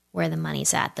where the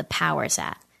money's at, the power's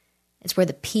at. It's where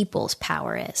the people's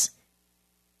power is.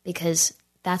 Because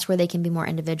that's where they can be more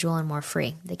individual and more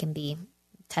free. They can be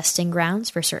testing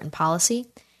grounds for certain policy.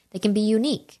 They can be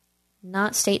unique. No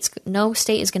state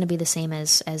is going to be the same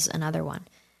as another one.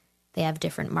 They have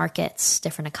different markets,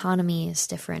 different economies,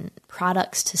 different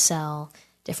products to sell,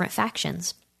 different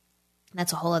factions.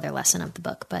 That's a whole other lesson of the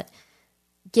book. But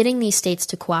getting these states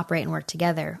to cooperate and work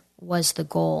together was the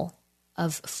goal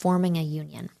of forming a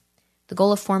union. The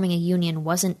goal of forming a union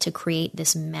wasn't to create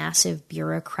this massive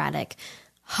bureaucratic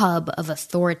hub of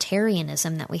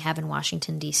authoritarianism that we have in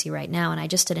Washington, D.C. right now. And I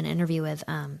just did an interview with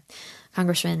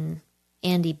Congressman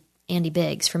Andy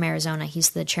Biggs from Arizona. He's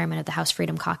the chairman of the House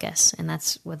Freedom Caucus, and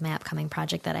that's with my upcoming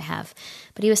project that I have.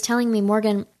 But he was telling me,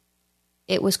 Morgan,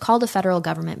 it was called a federal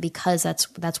government because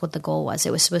that's what the goal was.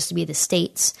 It was supposed to be the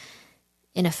states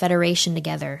in a federation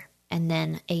together, and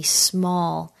then a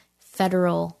small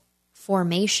federal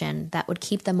formation that would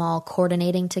keep them all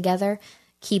coordinating together,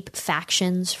 keep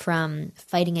factions from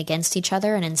fighting against each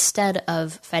other, and instead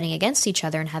of fighting against each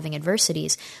other and having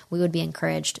adversities, we would be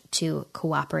encouraged to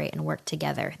cooperate and work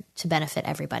together to benefit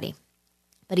everybody.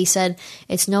 But he said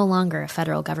it's no longer a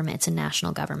federal government, it's a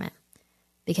national government,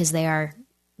 because they are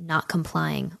not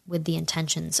complying with the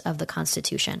intentions of the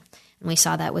Constitution. And we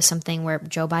saw that was something where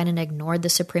Joe Biden ignored the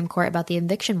Supreme Court about the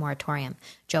eviction moratorium.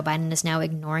 Joe Biden is now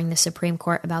ignoring the Supreme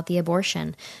Court about the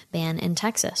abortion ban in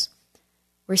Texas.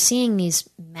 We're seeing these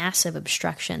massive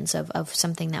obstructions of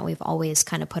something that we've always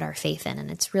kind of put our faith in.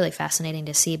 And it's really fascinating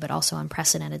to see, but also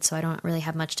unprecedented. So I don't really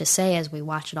have much to say as we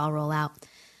watch it all roll out.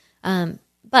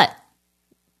 But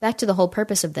back to the whole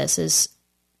purpose of this is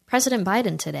President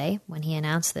Biden today, when he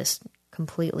announced this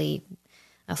completely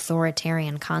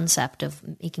authoritarian concept of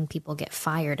making people get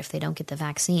fired if they don't get the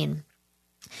vaccine.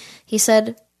 He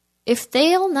said, if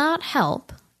they'll not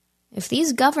help, if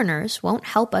these governors won't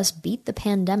help us beat the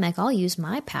pandemic, I'll use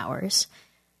my powers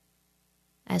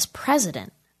as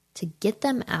president to get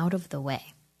them out of the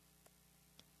way.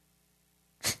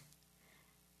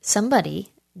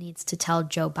 Somebody needs to tell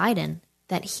Joe Biden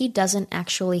that he doesn't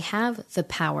actually have the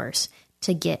powers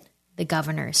to get the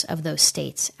governors of those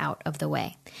states out of the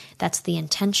way. That's the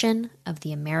intention of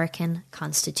the American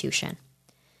Constitution.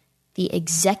 The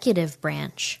executive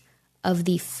branch of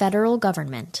the federal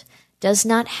government does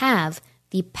not have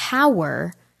the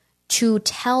power to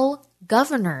tell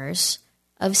governors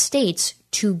of states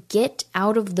to get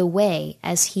out of the way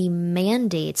as he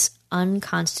mandates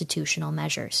unconstitutional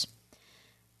measures.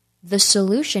 The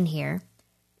solution here,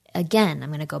 again, I'm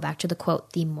going to go back to the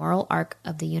quote, the moral arc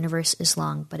of the universe is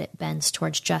long, but it bends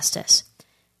towards justice.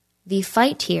 The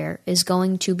fight here is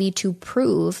going to be to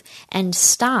prove and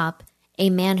stop a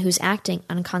man who's acting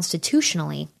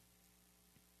unconstitutionally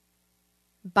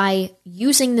by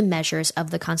using the measures of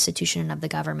the Constitution and of the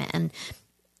government. And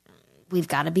we've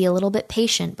got to be a little bit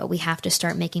patient, but we have to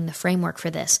start making the framework for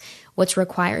this. What's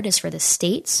required is for the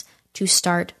states to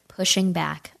start pushing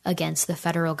back against the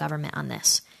federal government on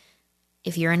this.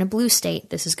 If you're in a blue state,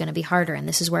 this is going to be harder. And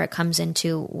this is where it comes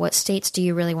into what states do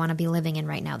you really want to be living in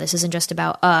right now? This isn't just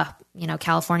about,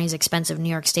 California's expensive, New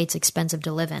York State's expensive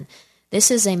to live in. This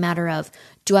is a matter of,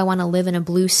 do I want to live in a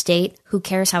blue state? Who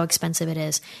cares how expensive it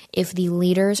is if the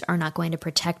leaders are not going to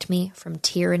protect me from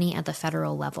tyranny at the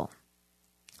federal level?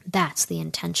 That's the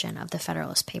intention of the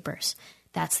Federalist Papers.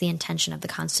 That's the intention of the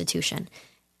Constitution.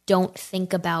 Don't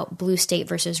think about blue state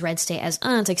versus red state as,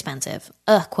 it's expensive.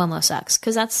 Cuomo sucks.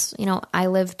 Because that's, I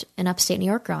lived in upstate New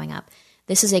York growing up.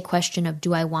 This is a question of,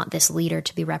 do I want this leader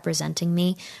to be representing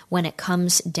me when it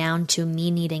comes down to me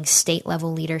needing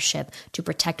state-level leadership to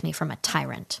protect me from a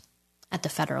tyrant at the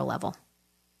federal level?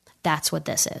 That's what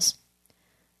this is.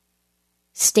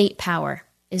 State power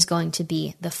is going to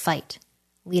be the fight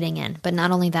leading in, but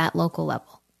not only that, local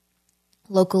level.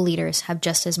 Local leaders have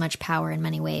just as much power in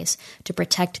many ways to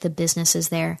protect the businesses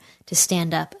there, to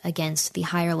stand up against the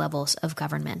higher levels of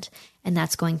government, and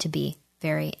that's going to be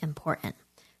very important.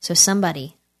 So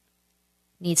somebody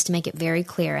needs to make it very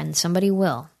clear, and somebody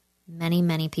will, many,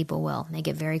 many people will, make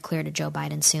it very clear to Joe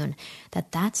Biden soon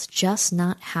that that's just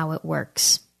not how it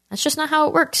works. That's just not how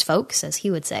it works, folks, as he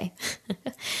would say.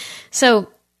 So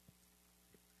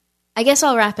I guess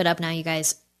I'll wrap it up now, you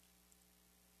guys.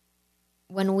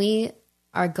 When we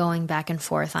are going back and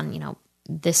forth on,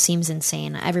 this seems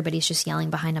insane. Everybody's just yelling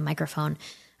behind a microphone.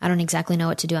 I don't exactly know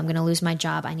what to do. I'm going to lose my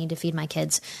job. I need to feed my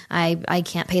kids. I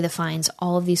can't pay the fines.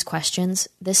 All of these questions,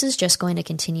 this is just going to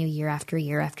continue year after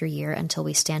year after year until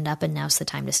we stand up, and now's the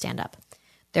time to stand up.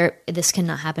 This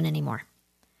cannot happen anymore.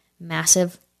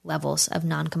 Massive levels of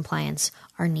noncompliance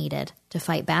are needed to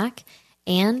fight back,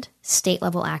 and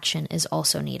state-level action is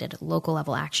also needed.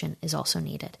 Local-level action is also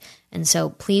needed. And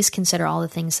so please consider all the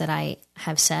things that I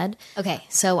have said. Okay,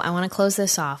 so I want to close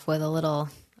this off with a little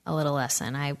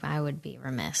lesson. I would be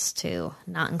remiss to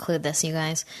not include this, you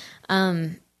guys.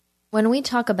 When we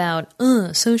talk about,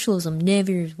 socialism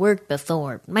never worked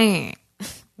before, meh,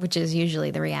 which is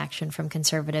usually the reaction from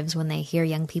conservatives when they hear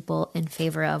young people in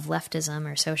favor of leftism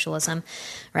or socialism,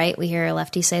 right? We hear a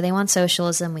lefty say they want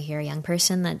socialism. We hear a young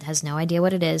person that has no idea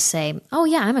what it is say, oh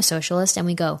yeah, I'm a socialist. And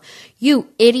we go, you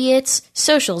idiots,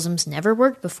 socialism's never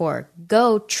worked before.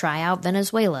 Go try out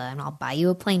Venezuela and I'll buy you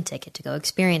a plane ticket to go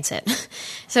experience it.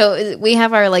 So we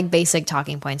have our basic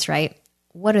talking points, right?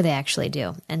 What do they actually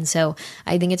do? And so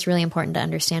I think it's really important to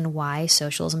understand why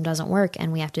socialism doesn't work,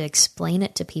 and we have to explain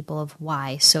it to people of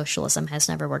why socialism has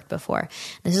never worked before.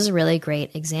 This is a really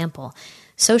great example.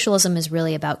 Socialism is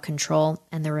really about control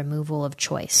and the removal of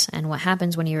choice. And what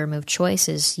happens when you remove choice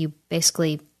is you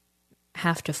basically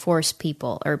have to force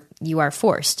people, or you are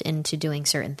forced into doing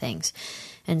certain things.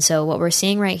 And so what we're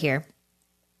seeing right here,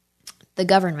 the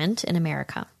government in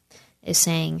America is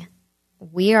saying,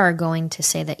 we are going to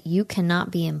say that you cannot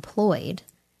be employed,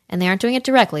 and they aren't doing it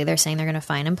directly. They're saying they're going to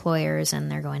fine employers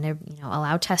and they're going to,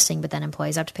 allow testing, but then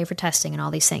employees have to pay for testing and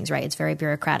all these things, right? It's very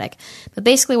bureaucratic. But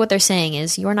basically what they're saying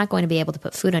is you're not going to be able to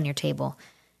put food on your table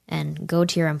and go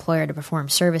to your employer to perform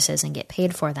services and get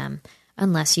paid for them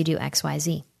unless you do X, Y,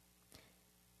 Z.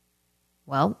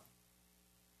 Well,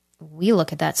 we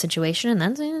look at that situation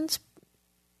and it's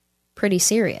pretty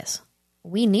serious.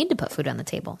 We need to put food on the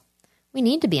table. We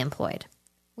need to be employed.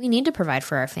 We need to provide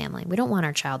for our family. We don't want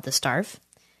our child to starve.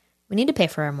 We need to pay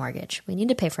for our mortgage. We need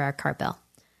to pay for our car bill.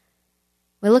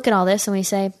 We look at all this and we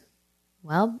say,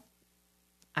 well,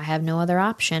 I have no other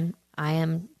option. I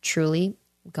am truly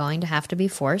going to have to be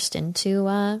forced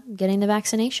into getting the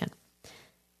vaccination.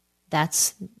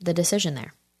 That's the decision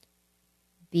there.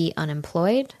 Be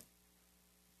unemployed,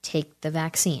 take the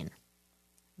vaccine.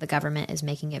 The government is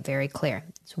making it very clear.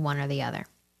 It's one or the other.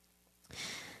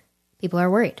 People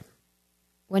are worried.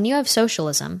 When you have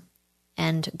socialism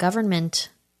and government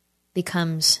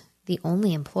becomes the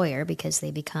only employer because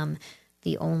they become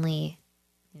the only,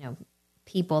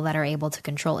 people that are able to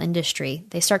control industry,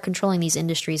 they start controlling these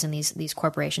industries and these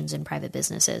corporations and private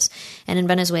businesses. And in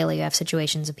Venezuela, you have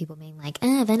situations of people being like,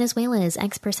 Venezuela is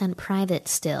X% private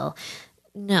still.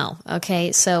 No.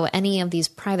 Okay. So any of these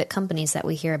private companies that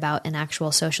we hear about in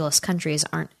actual socialist countries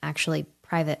aren't actually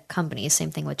private companies.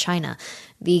 Same thing with China.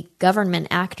 The government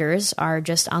actors are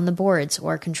just on the boards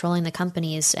or controlling the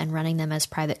companies and running them as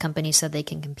private companies so they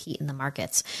can compete in the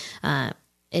markets.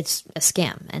 It's a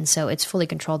scam. And so it's fully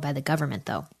controlled by the government,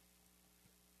 though.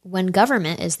 When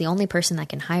government is the only person that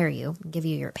can hire you and give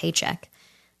you your paycheck,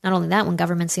 not only that, when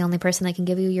government's the only person that can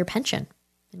give you your pension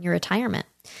and your retirement,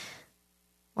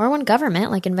 or when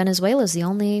government, like in Venezuela, is the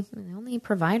only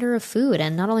provider of food.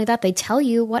 And not only that, they tell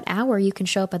you what hour you can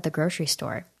show up at the grocery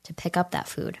store to pick up that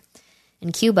food.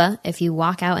 In Cuba, if you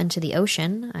walk out into the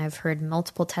ocean, I've heard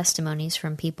multiple testimonies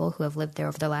from people who have lived there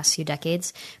over the last few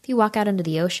decades. If you walk out into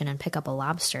the ocean and pick up a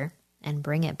lobster and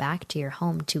bring it back to your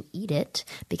home to eat it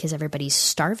because everybody's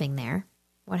starving there,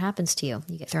 what happens to you?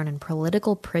 You get thrown in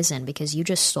political prison because you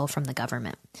just stole from the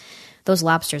government. Those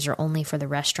lobsters are only for the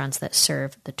restaurants that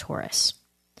serve the tourists.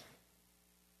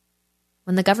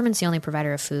 When the government's the only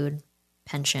provider of food,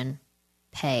 pension,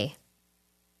 pay,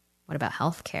 what about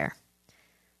health care?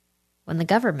 When the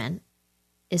government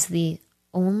is the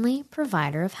only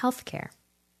provider of health care,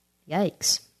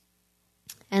 yikes.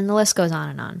 And the list goes on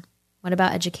and on. What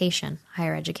about education,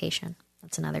 higher education?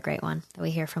 That's another great one that we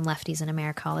hear from lefties in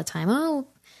America all the time. Oh,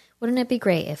 wouldn't it be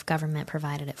great if government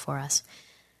provided it for us?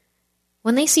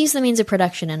 When they seize the means of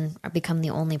production and become the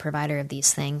only provider of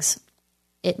these things,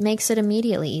 it makes it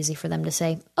immediately easy for them to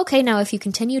say, okay, now if you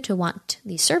continue to want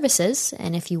these services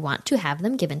and if you want to have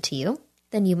them given to you,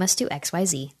 then you must do X, Y,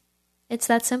 Z. It's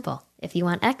that simple. If you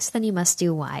want X, then you must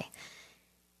do Y.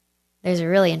 There's a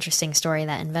really interesting story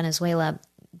that in Venezuela,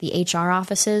 the HR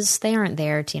offices, they aren't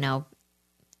there to,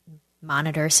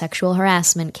 monitor sexual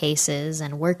harassment cases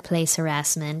and workplace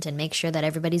harassment and make sure that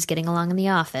everybody's getting along in the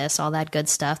office, all that good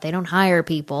stuff. They don't hire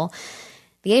people.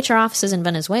 The HR offices in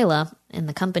Venezuela, and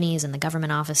the companies and the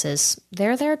government offices,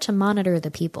 they're there to monitor the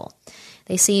people.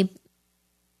 They see,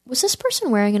 was this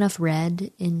person wearing enough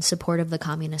red in support of the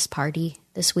Communist Party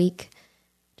this week?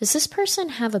 Does this person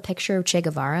have a picture of Che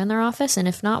Guevara in their office? And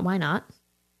if not, why not?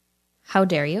 How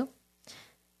dare you?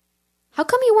 How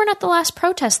come you weren't at the last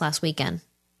protest last weekend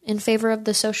in favor of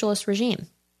the socialist regime?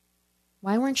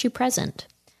 Why weren't you present?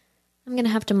 I'm going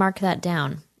to have to mark that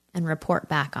down and report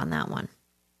back on that one.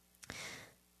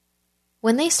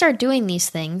 When they start doing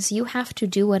these things, you have to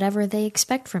do whatever they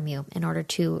expect from you in order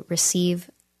to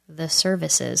receive the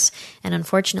services. And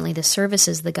unfortunately, the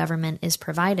services the government is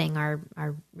providing are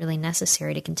really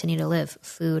necessary to continue to live.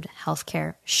 Food,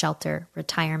 healthcare, shelter,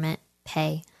 retirement,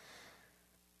 pay.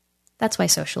 That's why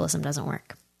socialism doesn't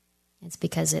work. It's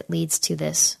because it leads to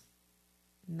this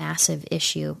massive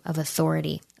issue of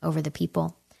authority over the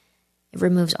people. It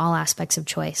removes all aspects of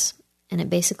choice. And it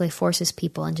basically forces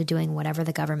people into doing whatever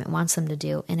the government wants them to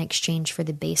do in exchange for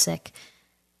the basic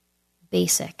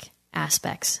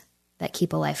aspects that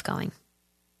keep a life going.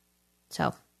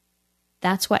 So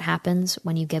that's what happens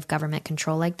when you give government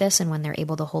control like this and when they're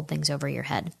able to hold things over your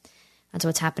head. That's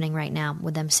what's happening right now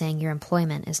with them saying your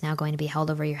employment is now going to be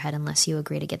held over your head unless you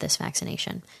agree to get this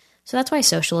vaccination. So that's why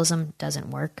socialism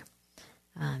doesn't work,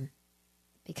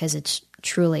 because it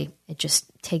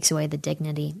just takes away the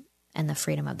dignity and the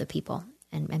freedom of the people.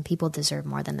 And people deserve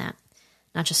more than that.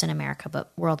 Not just in America,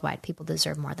 but worldwide, people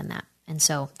deserve more than that. And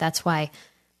so that's why,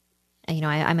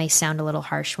 I may sound a little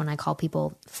harsh when I call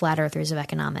people flat earthers of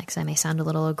economics. I may sound a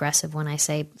little aggressive when I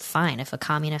say, fine, if a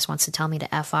communist wants to tell me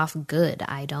to F off, good,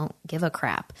 I don't give a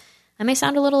crap. I may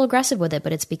sound a little aggressive with it,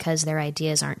 but it's because their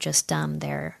ideas aren't just dumb,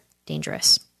 they're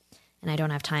dangerous. And I don't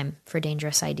have time for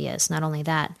dangerous ideas. Not only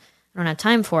that, I don't have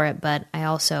time for it, but I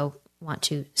also want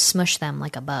to smush them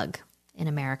like a bug in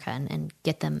America and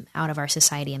get them out of our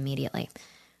society immediately.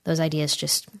 Those ideas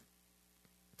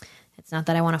it's not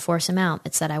that I want to force them out,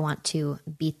 it's that I want to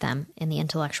beat them in the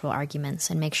intellectual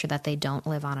arguments and make sure that they don't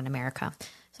live on in America. So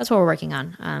that's what we're working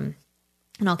on, and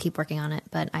I'll keep working on it.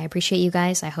 But I appreciate you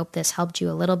guys. I hope this helped you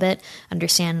a little bit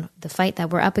understand the fight that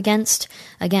we're up against.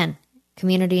 Again,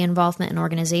 community involvement and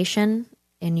organization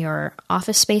in your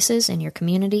office spaces, in your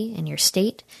community, in your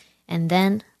state, and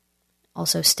then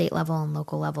also state level and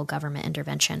local level government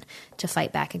intervention to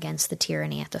fight back against the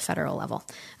tyranny at the federal level.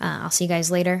 I'll see you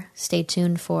guys later. Stay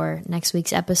tuned for next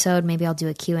week's episode. Maybe I'll do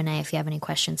a Q&A. If you have any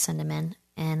questions, send them in.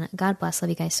 And God bless. Love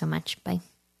you guys so much. Bye.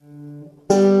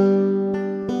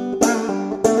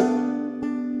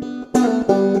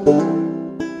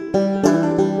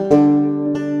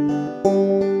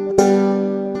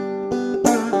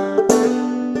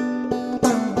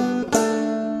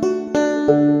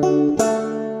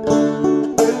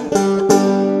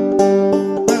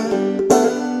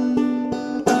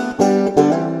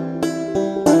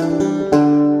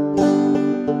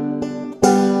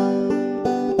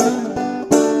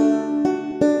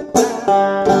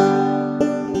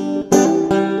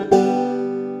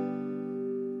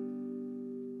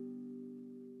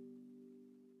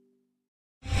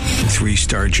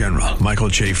 Three-star General Michael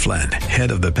J. Flynn,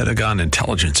 head of the Pentagon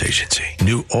Intelligence Agency,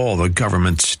 knew all the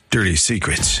government's dirty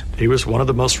secrets. He was one of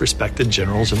the most respected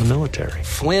generals in the military.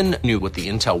 Flynn knew what the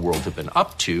intel world had been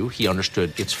up to. He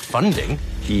understood its funding.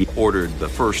 He ordered the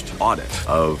first audit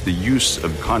of the use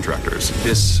of contractors.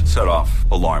 This set off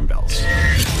alarm bells.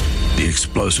 The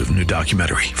explosive new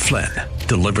documentary, Flynn,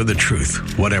 Deliver the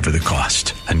Truth, Whatever the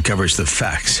Cost, uncovers the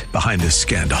facts behind this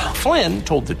scandal. Flynn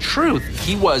told the truth.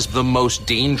 He was the most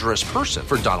dangerous person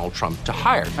for Donald Trump to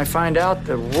hire. I find out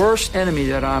the worst enemy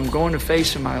that I'm going to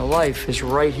face in my life is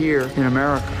right here in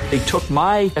America. They took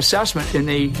my assessment and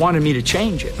they wanted me to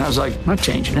change it. And I was like, I'm not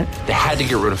changing it. They had to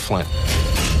get rid of Flynn.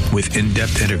 With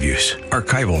in-depth interviews,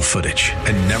 archival footage,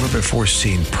 and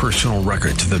never-before-seen personal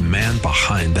records of the man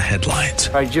behind the headlines.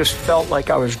 I just felt like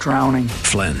I was drowning.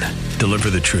 Flynn, Deliver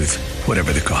the Truth,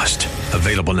 Whatever the Cost.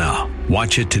 Available now.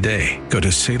 Watch it today. Go to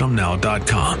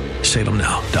salemnow.com.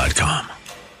 salemnow.com.